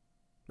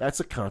 That's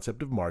the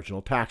concept of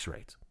marginal tax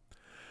rates.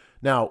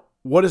 Now,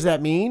 what does that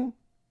mean?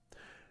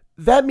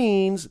 That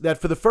means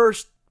that for the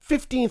first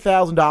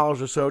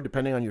 $15,000 or so,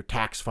 depending on your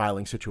tax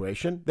filing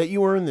situation, that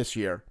you earn this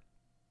year,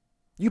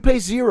 you pay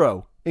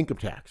zero income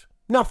tax.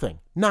 Nothing.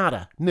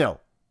 Nada. Nil.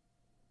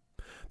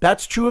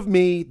 That's true of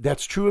me.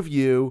 That's true of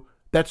you.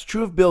 That's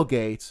true of Bill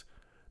Gates.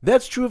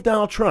 That's true of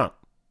Donald Trump.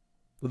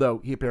 Although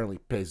he apparently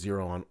pays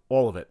zero on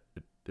all of it,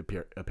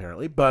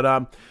 apparently.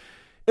 But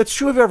it's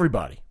true of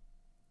everybody.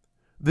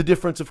 The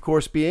difference, of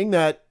course, being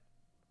that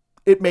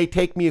it may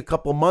take me a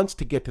couple months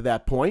to get to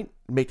that point.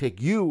 It may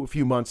take you a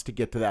few months to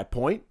get to that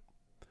point.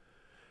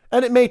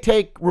 And it may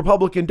take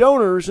Republican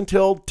donors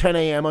until 10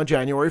 a.m. on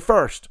January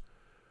 1st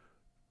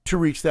to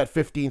reach that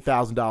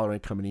 $15,000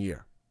 income in a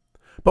year.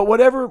 But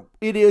whatever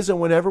it is and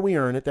whenever we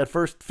earn it, that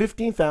first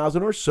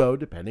 $15,000 or so,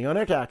 depending on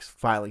our tax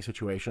filing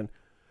situation,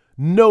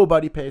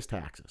 nobody pays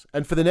taxes.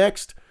 And for the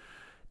next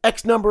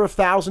X number of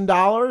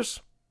 $1,000,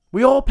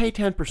 we all pay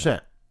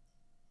 10%.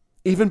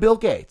 Even Bill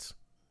Gates.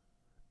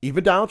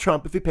 Even Donald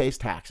Trump if he pays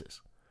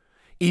taxes.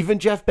 Even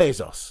Jeff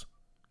Bezos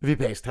if he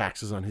pays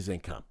taxes on his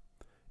income.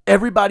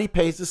 Everybody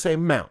pays the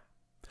same amount.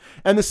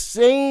 And the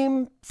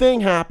same thing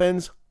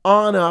happens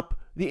on up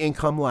the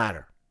income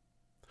ladder.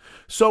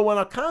 So when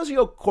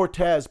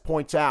Ocasio-Cortez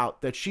points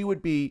out that she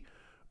would be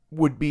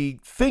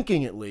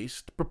thinking, at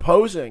least,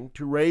 proposing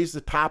to raise the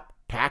top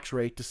tax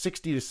rate to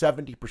 60 to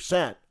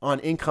 70% on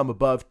income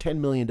above $10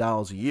 million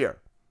a year.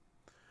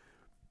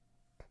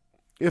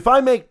 If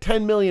I make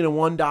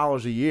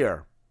 $10,001 a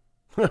year,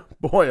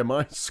 boy, am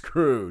I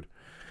screwed.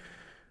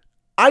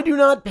 I do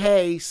not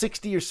pay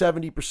 60 or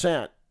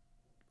 70%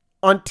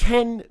 on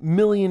 $10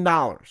 million.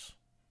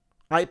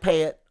 I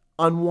pay it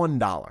on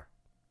 $1.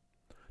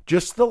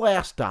 Just the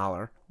last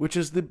dollar, which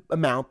is the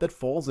amount that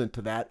falls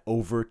into that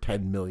over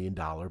 $10 million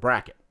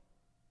bracket.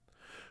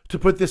 To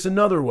put this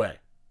another way,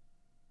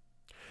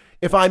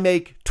 if I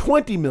make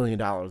 $20 million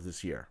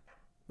this year,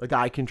 a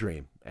guy can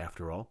dream,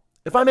 after all.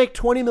 If I make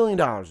 $20 million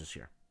this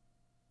year,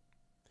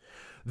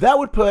 that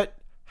would put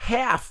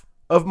half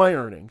of my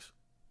earnings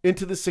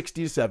into the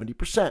 60 to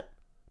 70%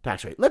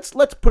 tax rate. Let's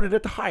put it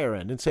at the higher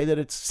end and say that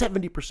it's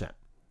 70%.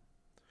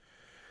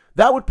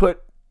 That would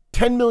put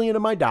 $10 million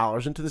of my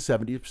dollars into the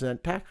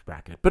 70% tax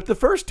bracket. But the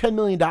first $10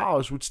 million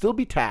would still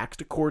be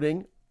taxed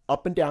according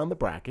up and down the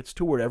brackets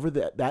to wherever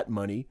that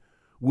money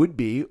would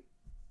be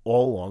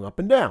all along up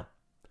and down.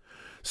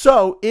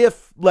 So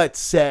if, let's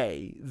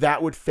say,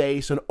 that would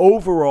face an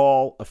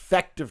overall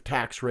effective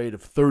tax rate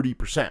of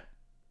 30%,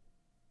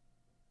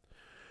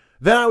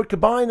 then I would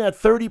combine that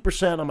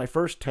 30% on my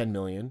first $10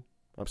 million.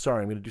 I'm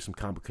sorry, I'm going to do some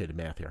complicated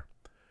math here.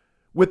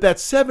 With that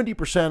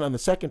 70% on the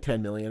second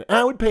 $10 million, and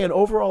I would pay an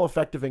overall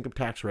effective income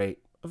tax rate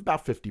of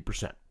about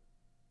 50%.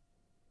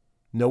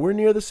 Nowhere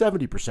near the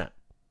 70%.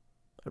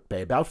 I'd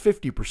pay about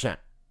 50%.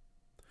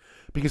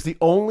 Because the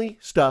only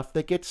stuff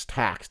that gets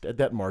taxed at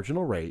that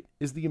marginal rate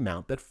is the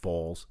amount that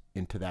falls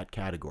into that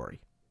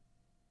category.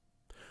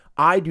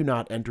 I do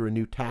not enter a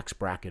new tax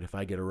bracket if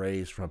I get a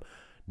raise from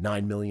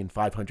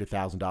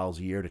 $9,500,000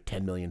 a year to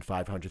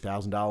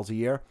 $10,500,000 a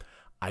year.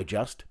 I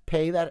just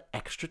pay that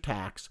extra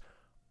tax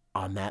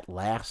on that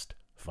last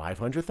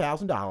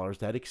 $500,000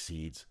 that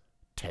exceeds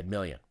 $10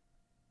 million.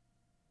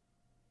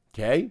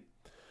 Okay?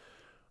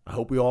 I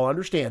hope we all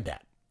understand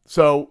that.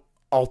 So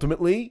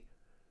ultimately,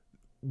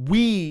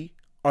 we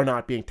are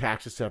not being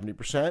taxed at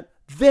 70%.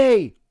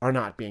 They are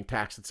not being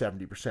taxed at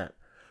 70%.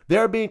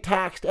 They're being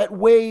taxed at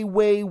way,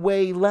 way,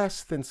 way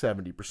less than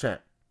 70%.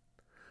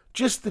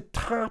 Just the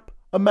top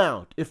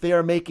amount, if they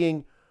are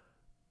making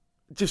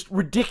just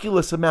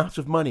ridiculous amounts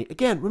of money.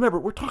 Again, remember,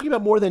 we're talking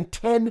about more than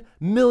 $10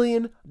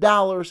 million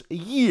a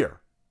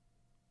year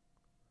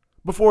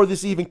before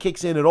this even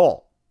kicks in at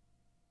all.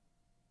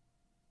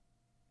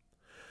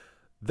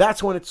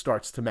 That's when it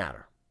starts to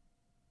matter.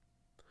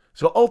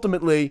 So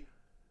ultimately,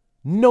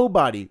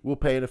 nobody will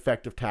pay an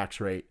effective tax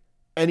rate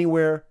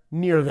anywhere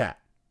near that.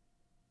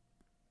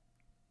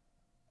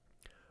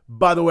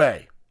 By the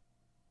way,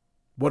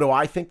 what do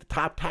I think the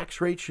top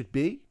tax rate should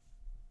be?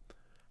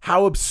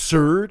 How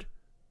absurd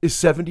is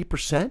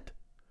 70%?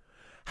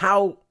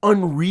 How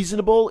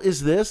unreasonable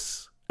is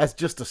this as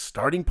just a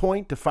starting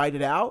point to fight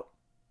it out?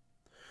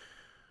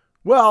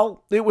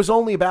 Well, it was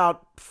only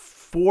about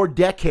 4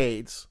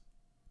 decades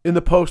in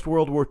the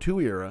post-World War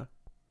II era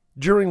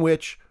during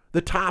which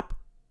the top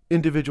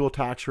individual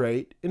tax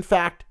rate, in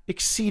fact,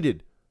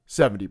 exceeded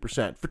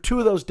 70%. For 2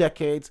 of those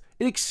decades,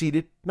 it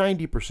exceeded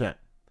 90%.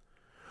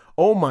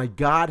 Oh my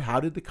God,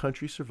 how did the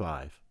country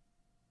survive?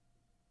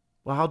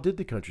 Well, how did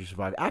the country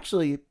survive?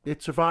 Actually,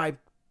 it survived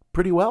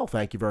pretty well,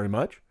 thank you very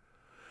much.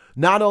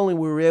 Not only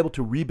were we able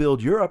to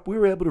rebuild Europe, we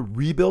were able to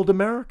rebuild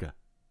America.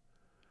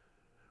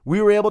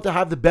 We were able to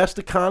have the best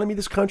economy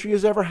this country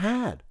has ever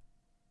had.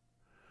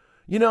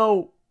 You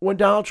know, when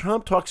Donald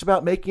Trump talks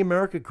about making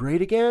America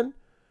great again,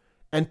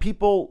 and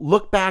people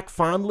look back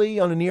fondly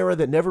on an era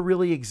that never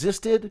really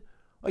existed,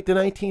 like the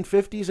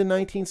 1950s and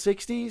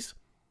 1960s,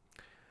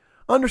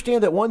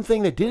 understand that one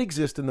thing that did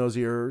exist in those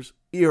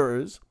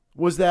eras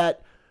was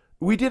that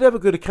we did have a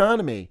good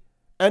economy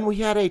and we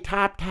had a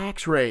top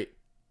tax rate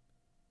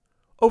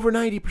over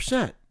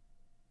 90%.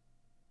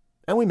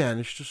 And we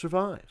managed to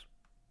survive.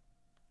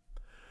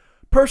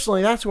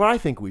 Personally, that's where I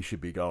think we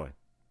should be going.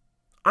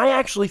 I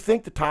actually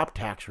think the top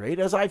tax rate,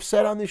 as I've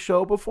said on this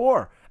show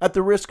before, at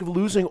the risk of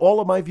losing all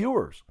of my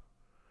viewers,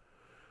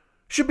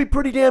 should be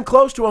pretty damn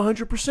close to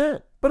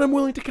 100%, but I'm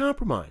willing to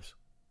compromise.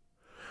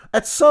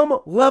 At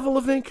some level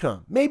of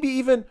income, maybe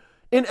even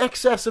in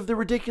excess of the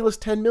ridiculous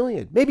 $10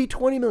 million, maybe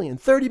 $20 million,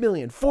 $30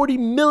 million, $40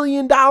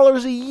 million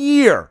a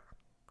year,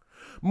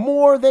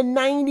 more than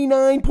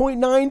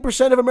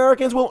 99.9% of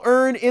Americans will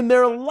earn in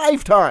their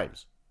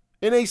lifetimes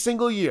in a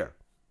single year.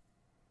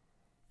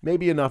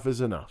 Maybe enough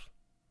is enough.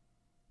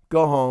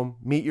 Go home,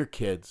 meet your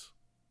kids,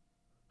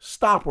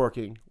 stop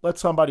working, let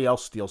somebody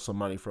else steal some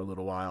money for a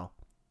little while.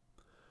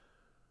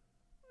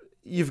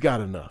 You've got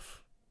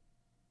enough.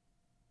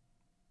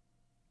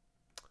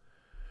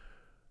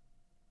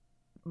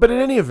 But in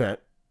any event,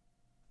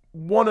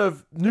 one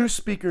of new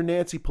Speaker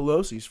Nancy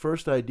Pelosi's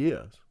first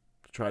ideas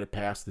to try to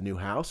pass the new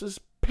House is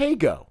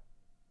pay-go,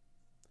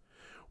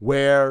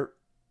 where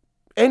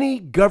any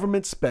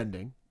government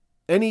spending,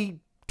 any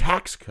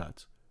tax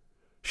cuts,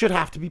 should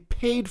have to be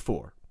paid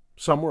for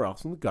somewhere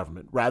else in the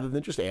government rather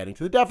than just adding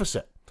to the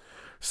deficit.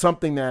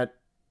 Something that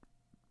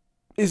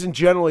isn't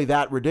generally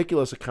that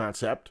ridiculous a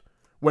concept.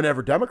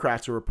 Whenever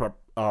Democrats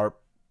are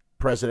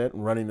president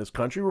and running this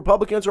country,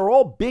 Republicans are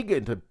all big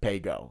into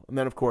pay-go. And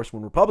then, of course,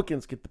 when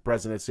Republicans get the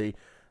presidency,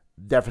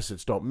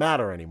 deficits don't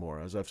matter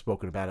anymore, as I've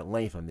spoken about at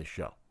length on this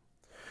show.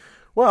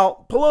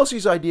 Well,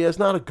 Pelosi's idea is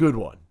not a good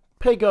one.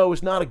 Pay-go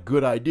is not a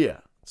good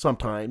idea.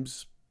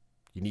 Sometimes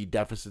you need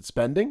deficit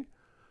spending.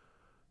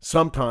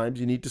 Sometimes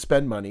you need to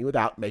spend money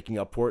without making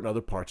up for it in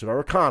other parts of our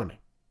economy.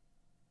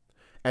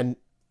 And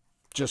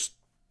just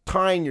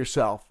tying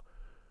yourself,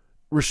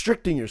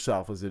 restricting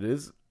yourself as it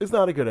is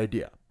not a good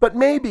idea. But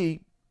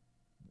maybe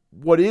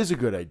what is a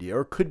good idea,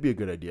 or could be a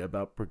good idea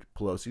about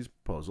Pelosi's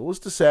proposal, is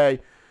to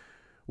say,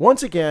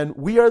 once again,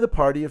 we are the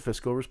party of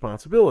fiscal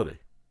responsibility.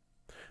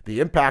 The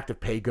impact of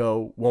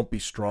pay-go won't be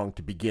strong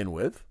to begin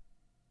with.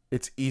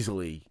 It's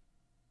easily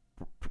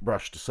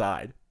brushed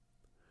aside.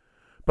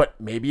 But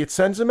maybe it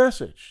sends a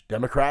message.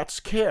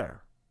 Democrats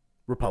care.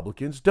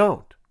 Republicans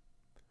don't.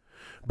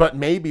 But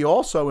maybe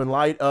also in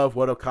light of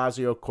what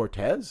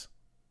Ocasio-Cortez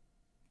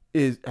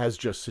has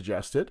just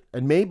suggested,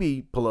 and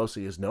maybe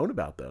Pelosi has known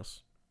about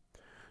this,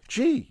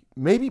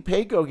 maybe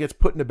pay-go gets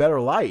put in a better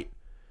light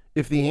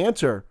if the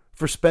answer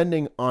for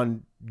spending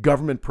on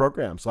government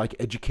programs like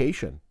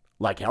education,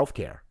 like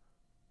healthcare,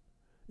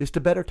 is to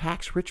better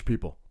tax rich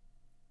people.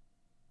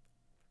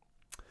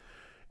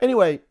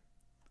 Anyway,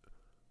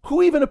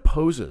 who even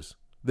opposes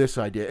this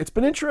idea? It's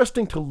been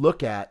interesting to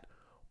look at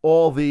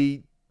all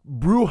the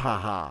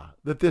brouhaha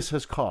that this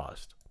has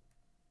caused.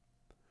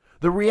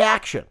 The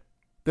reaction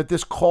that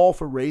this call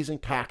for raising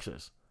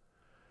taxes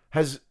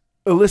has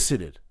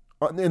elicited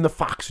in the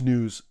Fox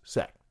News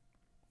set.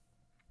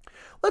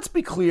 Let's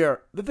be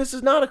clear that this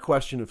is not a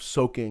question of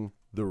soaking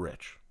the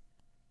rich.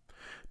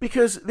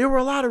 Because there were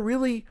a lot of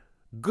really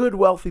good,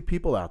 wealthy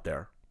people out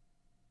there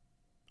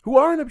who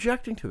aren't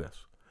objecting to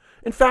this.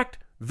 In fact,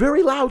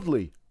 very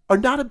loudly are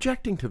not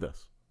objecting to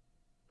this.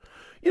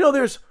 You know,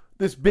 there's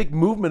this big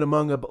movement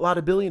among a lot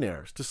of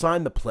billionaires to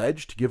sign the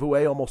pledge to give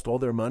away almost all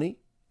their money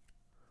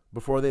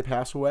before they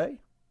pass away.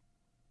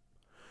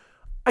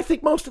 I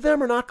think most of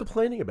them are not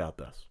complaining about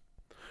this.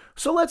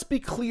 So let's be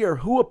clear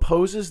who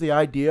opposes the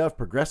idea of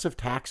progressive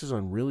taxes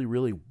on really,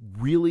 really,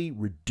 really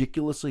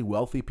ridiculously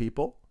wealthy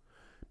people.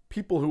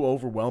 People who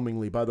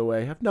overwhelmingly, by the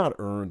way, have not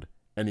earned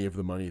any of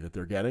the money that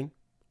they're getting,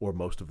 or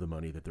most of the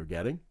money that they're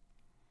getting.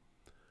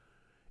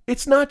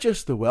 It's not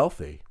just the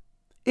wealthy.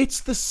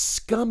 It's the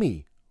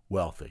scummy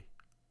wealthy.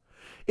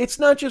 It's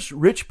not just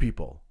rich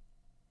people,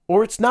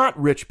 or it's not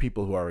rich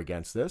people who are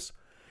against this.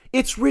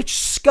 It's rich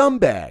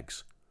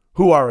scumbags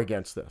who are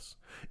against this.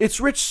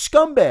 It's rich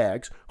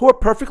scumbags who are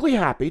perfectly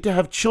happy to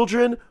have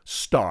children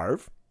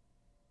starve,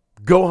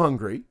 go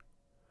hungry,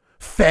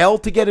 fail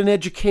to get an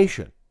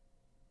education,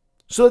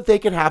 so that they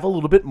can have a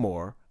little bit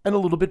more and a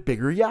little bit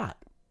bigger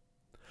yacht.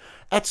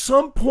 At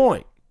some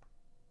point,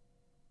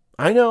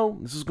 I know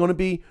this is going to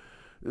be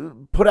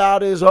put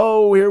out as,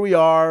 oh, here we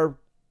are,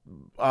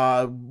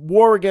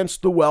 war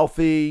against the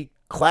wealthy,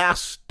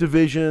 class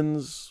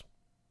divisions.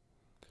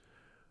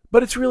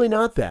 But it's really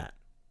not that.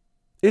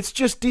 It's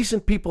just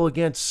decent people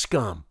against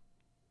scum.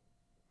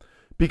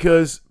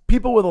 Because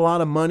people with a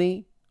lot of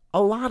money,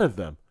 a lot of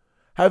them,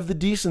 have the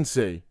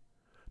decency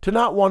to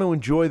not want to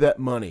enjoy that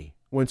money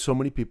when so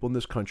many people in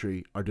this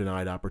country are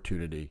denied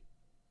opportunity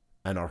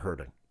and are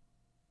hurting.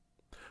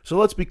 So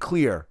let's be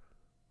clear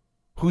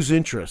whose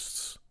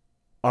interests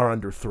are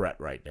under threat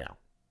right now.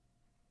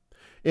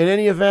 In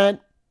any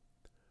event,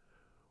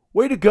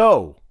 way to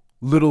go,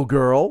 little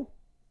girl,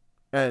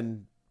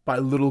 and by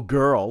little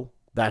girl.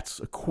 That's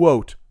a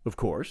quote, of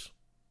course.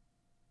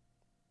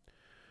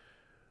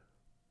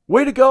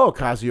 Way to go,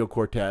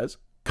 Ocasio-Cortez,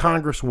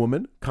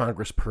 congresswoman,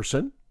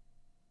 congressperson.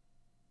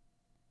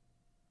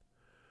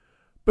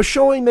 But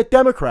showing that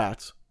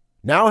Democrats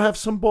now have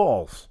some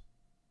balls.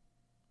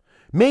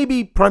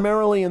 Maybe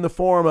primarily in the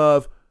form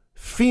of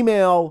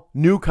female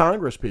new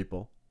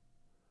congresspeople,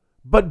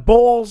 but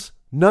balls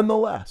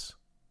nonetheless.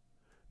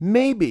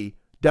 Maybe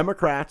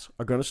Democrats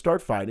are going to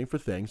start fighting for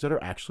things that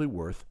are actually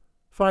worth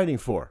fighting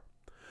for.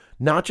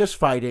 Not just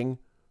fighting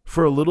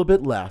for a little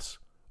bit less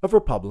of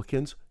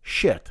Republicans'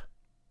 shit.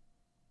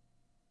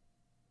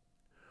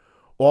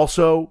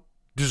 Also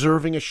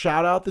deserving a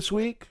shout out this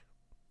week,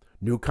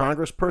 new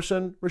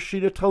Congressperson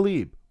Rashida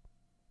Tlaib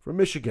from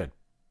Michigan,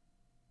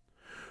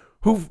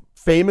 who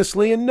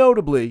famously and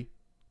notably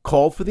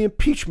called for the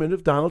impeachment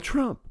of Donald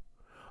Trump.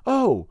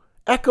 Oh,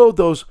 echoed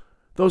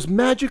those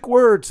magic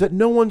words that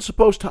no one's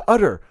supposed to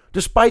utter,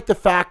 despite the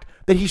fact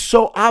that he's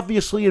so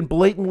obviously and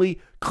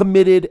blatantly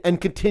committed and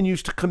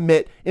continues to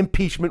commit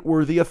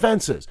impeachment-worthy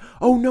offenses.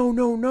 Oh,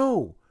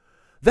 no.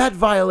 That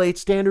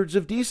violates standards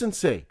of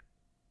decency.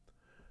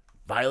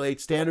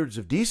 Violates standards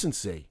of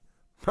decency.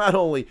 Not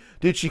only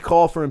did she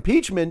call for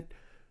impeachment,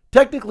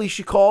 technically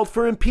she called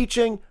for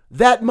impeaching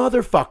that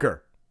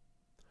motherfucker.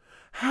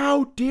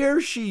 How dare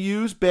she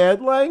use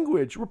bad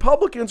language?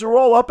 Republicans are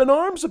all up in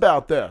arms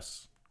about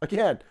this.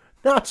 Again,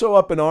 not so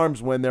up in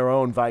arms when their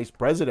own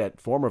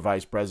former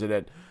vice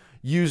president,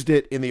 used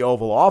it in the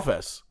Oval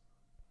Office.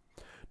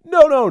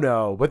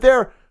 No. But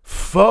they're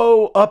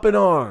faux up in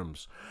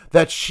arms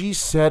that she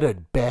said a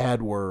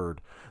bad word.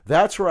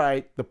 That's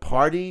right. The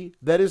party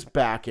that is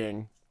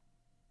backing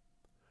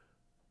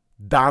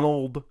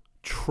Donald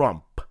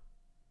Trump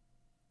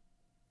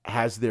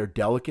has their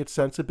delicate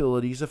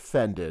sensibilities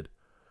offended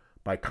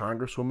by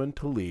Congresswoman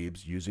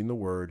Tlaib's using the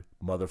word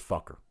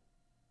motherfucker.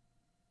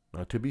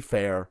 Now, to be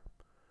fair,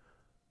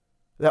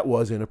 that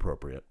was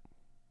inappropriate.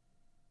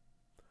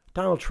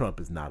 Donald Trump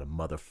is not a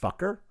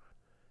motherfucker.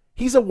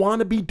 He's a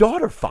wannabe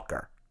daughter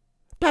fucker.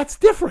 That's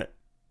different.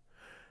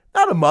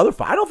 Not a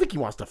motherfucker. I don't think he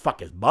wants to fuck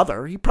his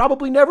mother. He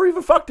probably never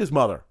even fucked his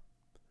mother.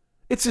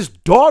 It's his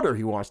daughter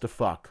he wants to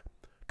fuck.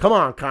 Come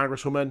on,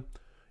 Congresswoman.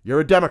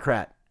 You're a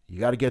Democrat. You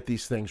got to get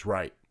these things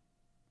right.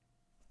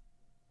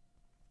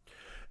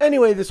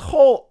 Anyway, this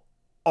whole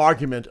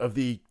argument of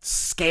the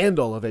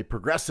scandal of a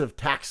progressive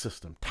tax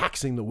system,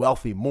 taxing the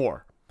wealthy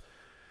more,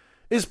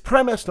 is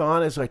premised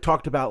on, as I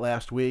talked about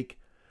last week,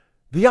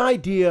 the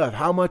idea of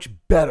how much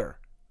better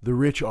the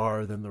rich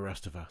are than the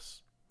rest of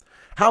us.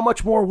 How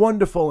much more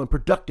wonderful and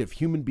productive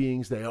human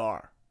beings they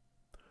are.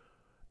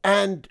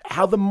 And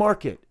how the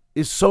market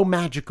is so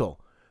magical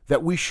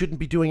that we shouldn't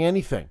be doing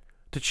anything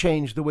to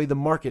change the way the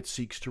market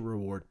seeks to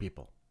reward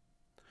people.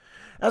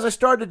 As I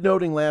started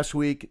noting last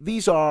week,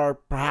 these are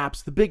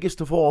perhaps the biggest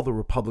of all the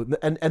Republican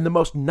and the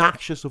most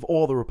noxious of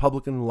all the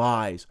Republican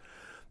lies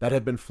that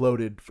have been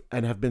floated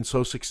and have been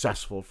so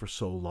successful for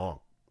so long.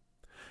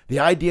 The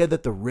idea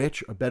that the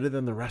rich are better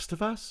than the rest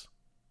of us?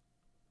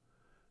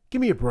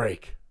 Give me a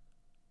break.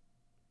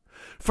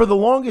 For the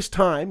longest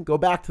time, go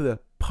back to the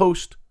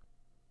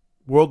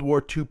post-World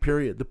War II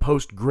period, the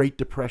post-Great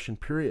Depression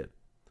period.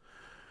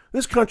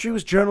 This country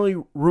was generally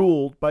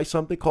ruled by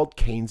something called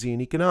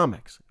Keynesian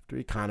economics, after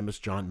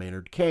economist John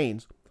Maynard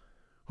Keynes,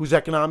 whose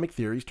economic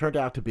theories turned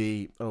out to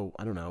be,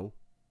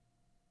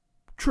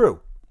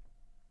 true.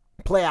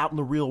 Play out in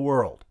the real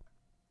world.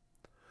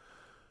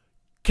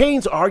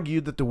 Keynes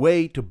argued that the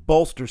way to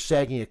bolster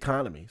sagging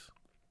economies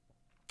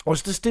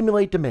was to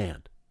stimulate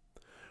demand,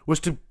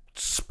 was to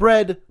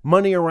spread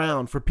money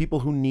around for people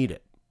who need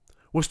it,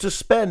 was to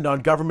spend on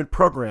government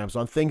programs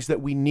on things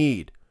that we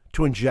need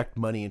to inject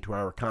money into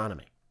our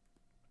economy.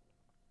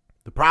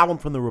 The problem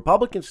from the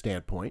Republican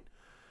standpoint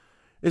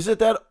is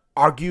that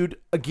argued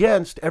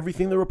against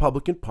everything the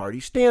Republican Party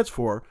stands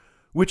for,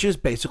 which is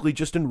basically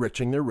just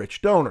enriching their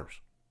rich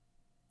donors.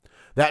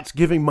 That's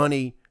taking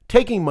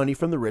money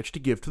from the rich to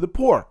give to the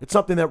poor. It's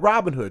something that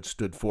Robin Hood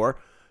stood for,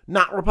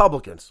 not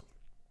Republicans.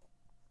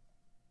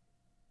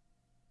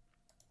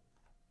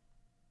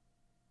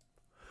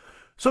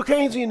 So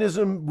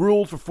Keynesianism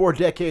ruled for 4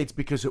 decades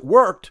because it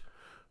worked,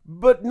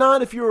 but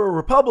not if you're a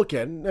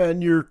Republican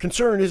and your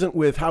concern isn't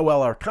with how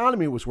well our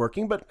economy was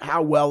working, but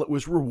how well it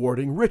was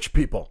rewarding rich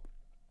people.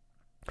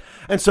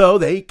 And so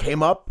they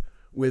came up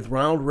with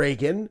Ronald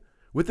Reagan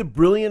with the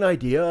brilliant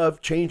idea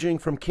of changing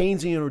from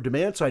Keynesian or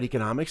demand-side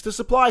economics to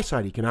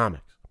supply-side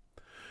economics.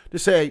 To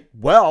say,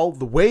 well,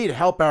 the way to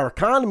help our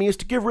economy is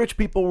to give rich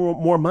people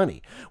more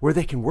money, where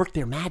they can work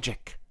their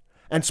magic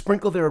and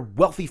sprinkle their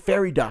wealthy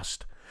fairy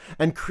dust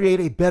and create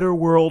a better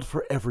world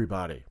for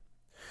everybody.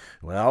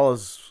 Well,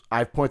 as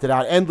I've pointed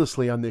out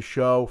endlessly on this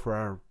show for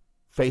our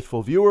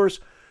faithful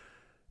viewers,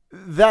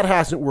 that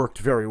hasn't worked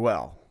very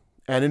well.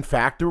 And in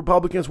fact, the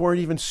Republicans weren't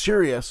even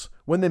serious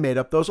when they made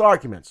up those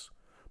arguments.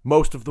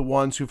 Most of the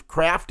ones who've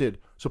crafted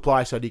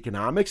supply-side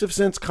economics have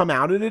since come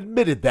out and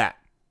admitted that.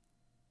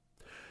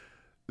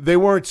 They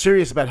weren't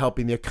serious about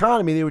helping the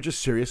economy, they were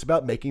just serious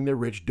about making their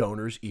rich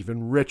donors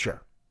even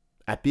richer,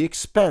 at the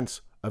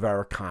expense of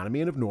our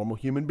economy and of normal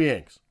human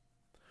beings.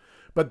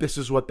 But this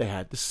is what they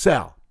had to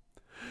sell.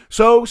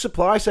 So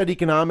supply-side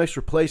economics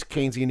replaced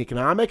Keynesian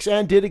economics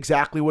and did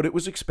exactly what it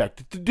was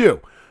expected to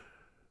do.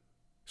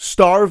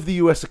 Starve the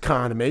U.S.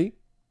 economy,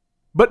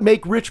 but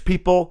make rich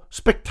people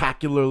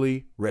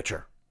spectacularly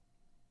richer.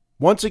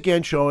 Once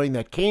again showing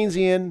that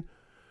Keynesian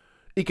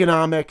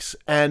economics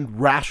and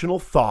rational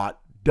thought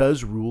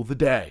does rule the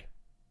day.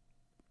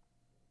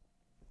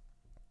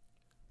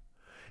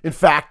 In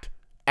fact,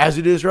 as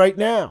it is right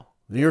now,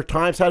 the New York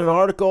Times had an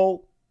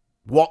article,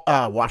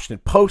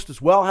 Washington Post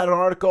as well had an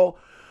article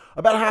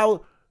about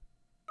how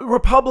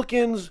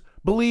Republicans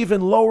believe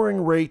in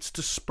lowering rates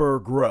to spur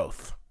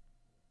growth.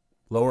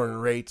 Lowering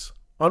rates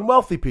on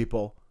wealthy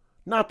people,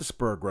 not to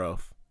spur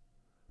growth,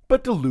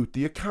 but dilute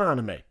the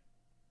economy.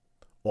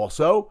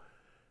 Also,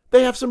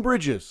 they have some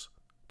bridges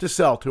to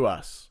sell to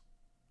us,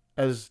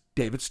 as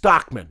David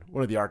Stockman,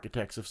 one of the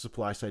architects of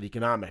supply-side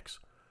economics,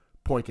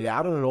 pointed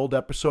out in an old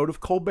episode of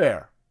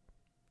Colbert.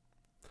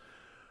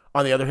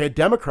 On the other hand,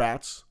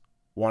 Democrats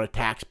want to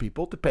tax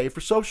people to pay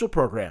for social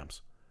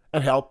programs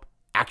and help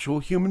actual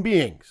human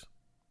beings.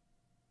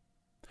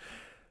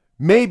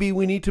 Maybe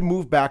we need to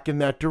move back in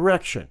that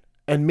direction,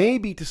 and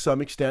maybe to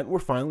some extent we're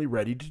finally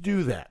ready to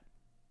do that.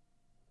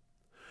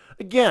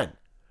 Again,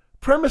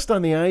 premised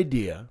on the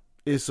idea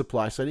is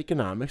supply-side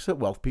economics that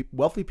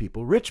wealthy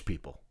people, rich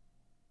people,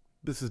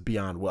 this is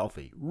beyond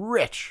wealthy,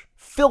 rich,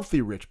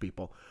 filthy rich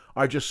people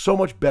are just so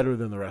much better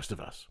than the rest of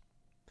us.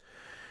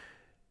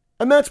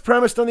 And that's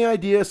premised on the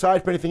idea,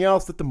 aside from anything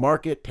else, that the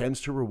market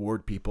tends to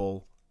reward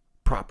people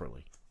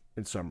properly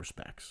in some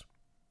respects.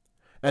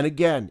 And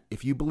again,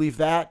 if you believe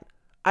that,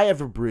 I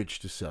have a bridge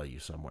to sell you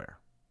somewhere.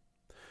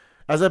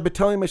 As I've been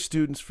telling my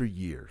students for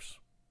years,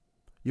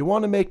 you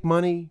want to make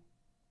money?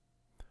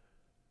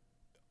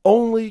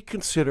 Only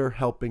consider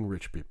helping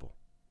rich people.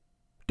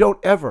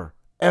 Don't ever,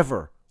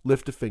 ever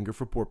lift a finger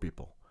for poor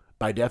people.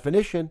 By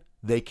definition,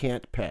 they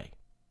can't pay.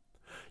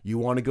 You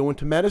want to go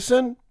into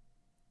medicine?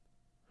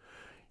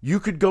 You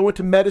could go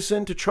into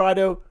medicine to try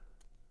to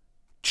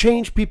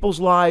change people's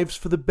lives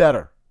for the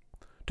better,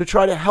 to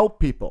try to help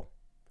people.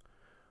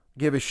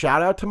 Give a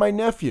shout out to my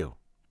nephew,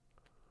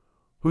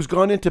 who's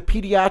gone into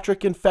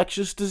pediatric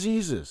infectious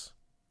diseases.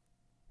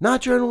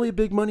 Not generally a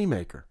big money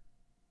maker.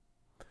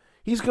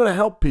 He's going to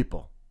help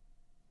people.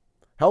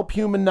 Help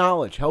human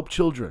knowledge, help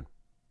children.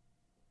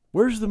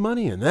 Where's the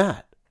money in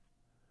that?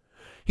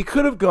 He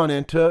could have gone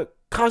into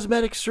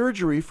cosmetic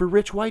surgery for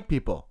rich white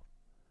people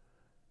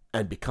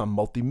and become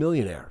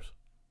multimillionaires.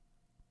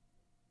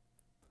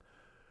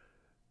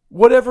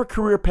 Whatever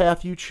career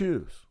path you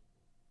choose,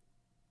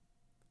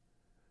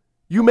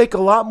 you make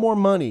a lot more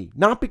money,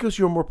 not because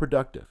you're more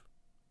productive,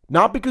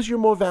 not because you're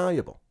more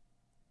valuable,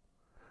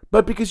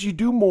 but because you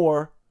do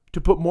more to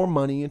put more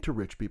money into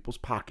rich people's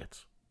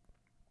pockets.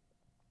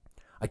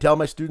 I tell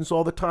my students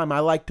all the time, I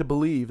like to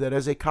believe that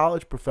as a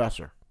college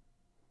professor,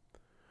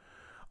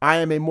 I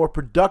am a more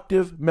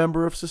productive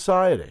member of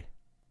society.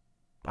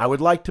 I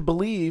would like to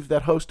believe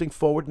that hosting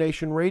Forward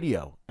Nation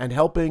Radio and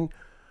helping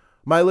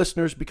my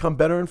listeners become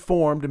better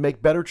informed and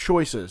make better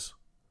choices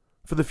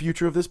for the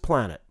future of this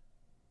planet,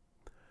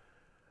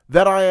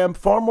 that I am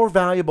far more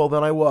valuable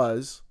than I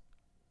was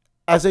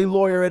as a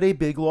lawyer at a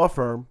big law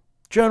firm,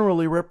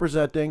 generally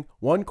representing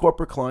one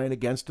corporate client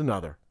against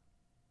another.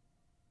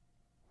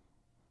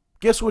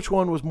 Guess which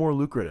one was more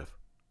lucrative?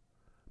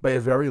 By a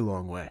very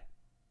long way.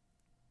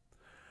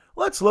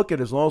 Let's look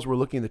at, as long as we're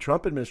looking at the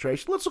Trump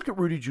administration, let's look at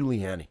Rudy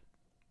Giuliani.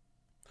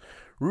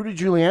 Rudy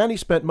Giuliani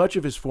spent much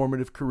of his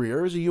formative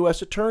career as a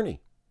U.S.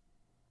 attorney,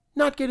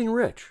 not getting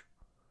rich,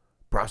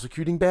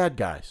 prosecuting bad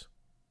guys.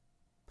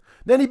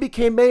 Then he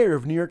became mayor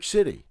of New York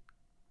City,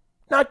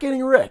 not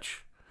getting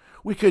rich.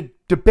 We could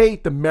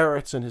debate the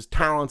merits and his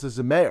talents as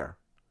a mayor,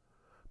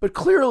 but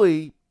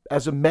clearly,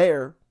 as a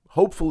mayor,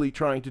 hopefully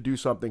trying to do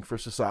something for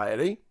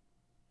society,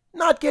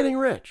 not getting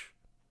rich.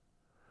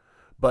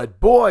 But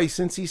boy,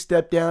 since he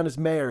stepped down as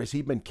mayor, has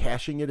he been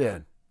cashing it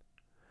in.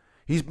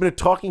 He's been a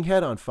talking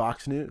head on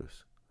Fox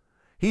News.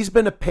 He's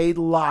been a paid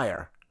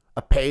liar,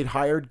 a paid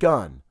hired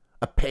gun,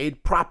 a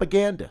paid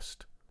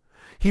propagandist.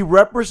 He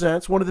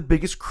represents one of the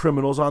biggest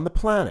criminals on the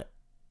planet.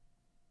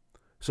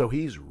 So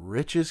he's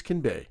rich as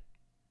can be.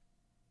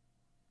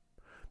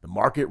 The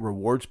market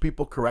rewards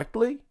people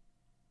correctly?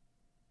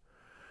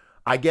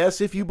 I guess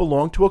if you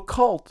belong to a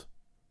cult,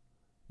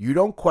 you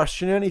don't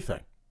question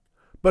anything.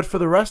 But for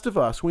the rest of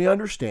us, we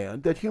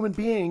understand that human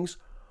beings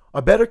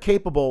are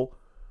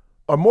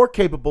more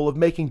capable of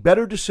making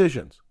better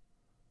decisions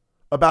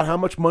about how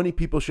much money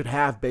people should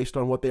have based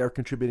on what they are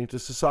contributing to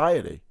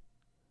society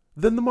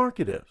than the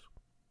market is.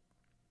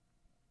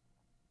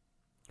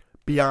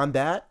 Beyond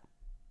that,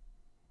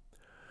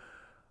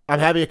 I'm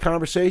having a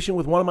conversation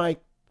with one of my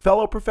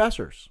fellow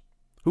professors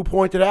who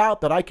pointed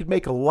out that I could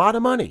make a lot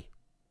of money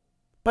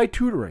by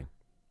tutoring.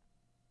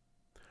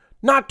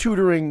 Not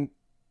tutoring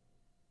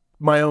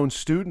my own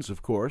students,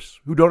 of course,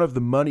 who don't have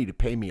the money to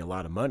pay me a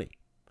lot of money.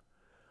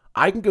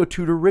 I can go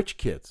tutor rich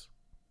kids.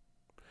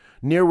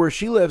 Near where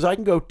she lives, I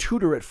can go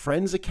tutor at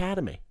Friends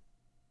Academy.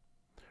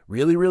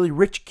 really, really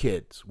rich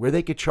kids where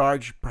they could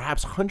charge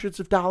perhaps hundreds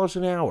of dollars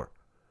an hour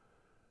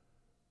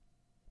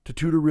to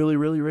tutor really,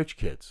 really rich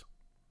kids.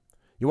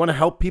 You want to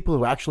help people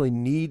who actually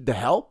need the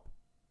help?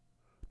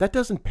 That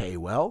doesn't pay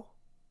well.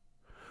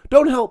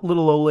 Don't help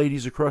little old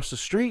ladies across the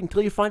street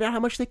until you find out how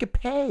much they could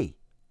pay.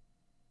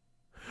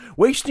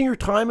 Wasting your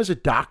time as a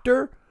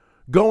doctor,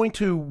 going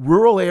to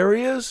rural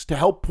areas to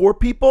help poor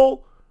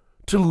people,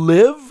 to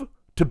live,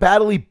 to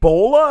battle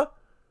Ebola?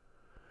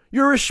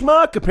 You're a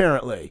schmuck,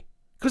 apparently,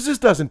 because this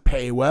doesn't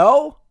pay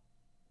well.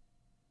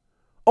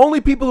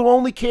 Only people who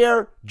only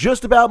care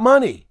just about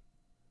money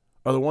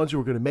are the ones who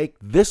are going to make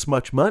this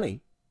much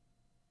money.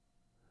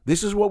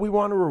 This is what we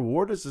want to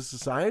reward as a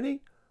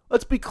society?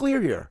 Let's be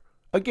clear here.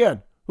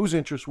 Again, whose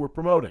interests we're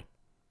promoting.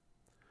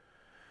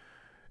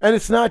 And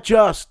it's not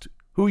just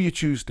who you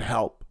choose to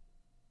help.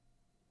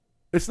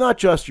 It's not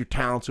just your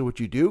talents or what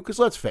you do, because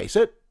let's face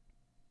it,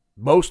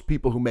 most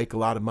people who make a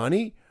lot of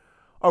money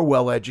are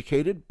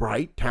well-educated,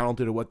 bright,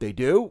 talented at what they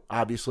do.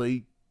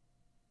 Obviously,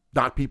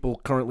 not people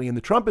currently in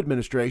the Trump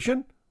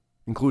administration,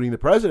 including the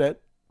president,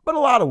 but a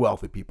lot of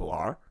wealthy people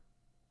are.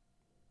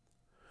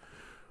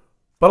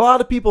 But a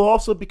lot of people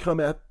also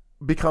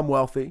become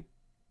wealthy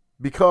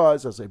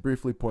because, as I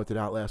briefly pointed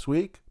out last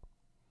week,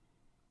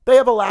 they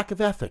have a lack of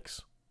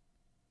ethics.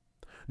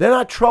 They're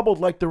not troubled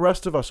like the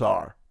rest of us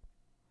are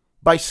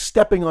by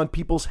stepping on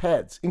people's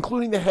heads,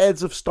 including the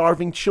heads of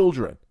starving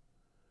children,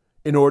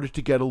 in order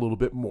to get a little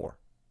bit more.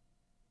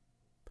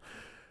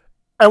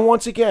 And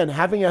once again,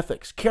 having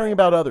ethics, caring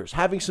about others,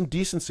 having some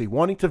decency,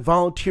 wanting to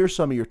volunteer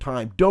some of your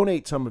time,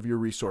 donate some of your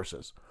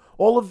resources,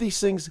 all of these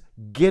things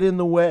get in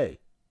the way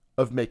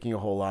of making a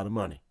whole lot of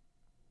money.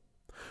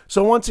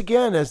 So once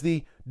again, as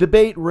the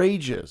debate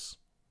rages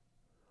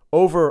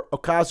over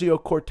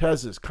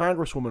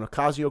Congresswoman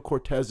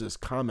Ocasio-Cortez's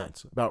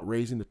comments about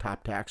raising the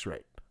top tax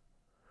rate,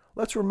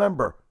 let's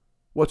remember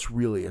what's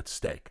really at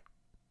stake.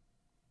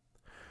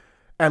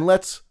 And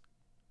let's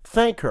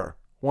thank her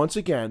once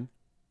again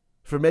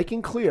for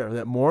making clear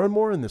that more and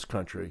more in this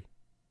country,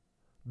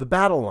 the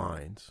battle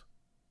lines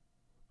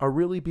are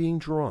really being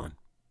drawn.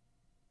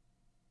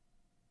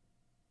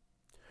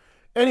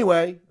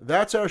 Anyway,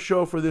 that's our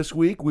show for this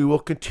week. We will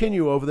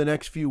continue over the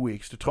next few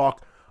weeks to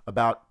talk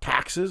about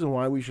taxes and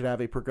why we should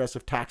have a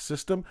progressive tax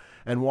system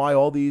and why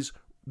all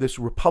this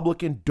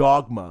Republican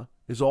dogma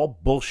is all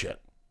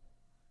bullshit.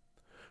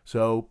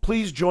 So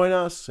please join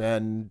us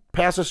and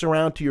pass us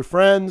around to your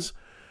friends.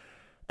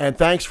 And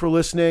thanks for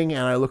listening,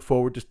 and I look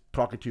forward to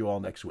talking to you all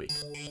next week.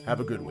 Have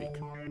a good week.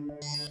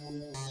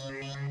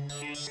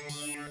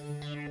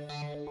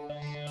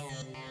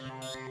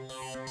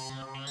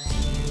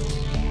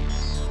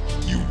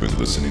 You've been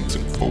listening to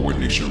Forward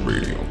Nation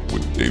Radio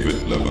with David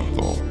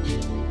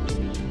Leventhal.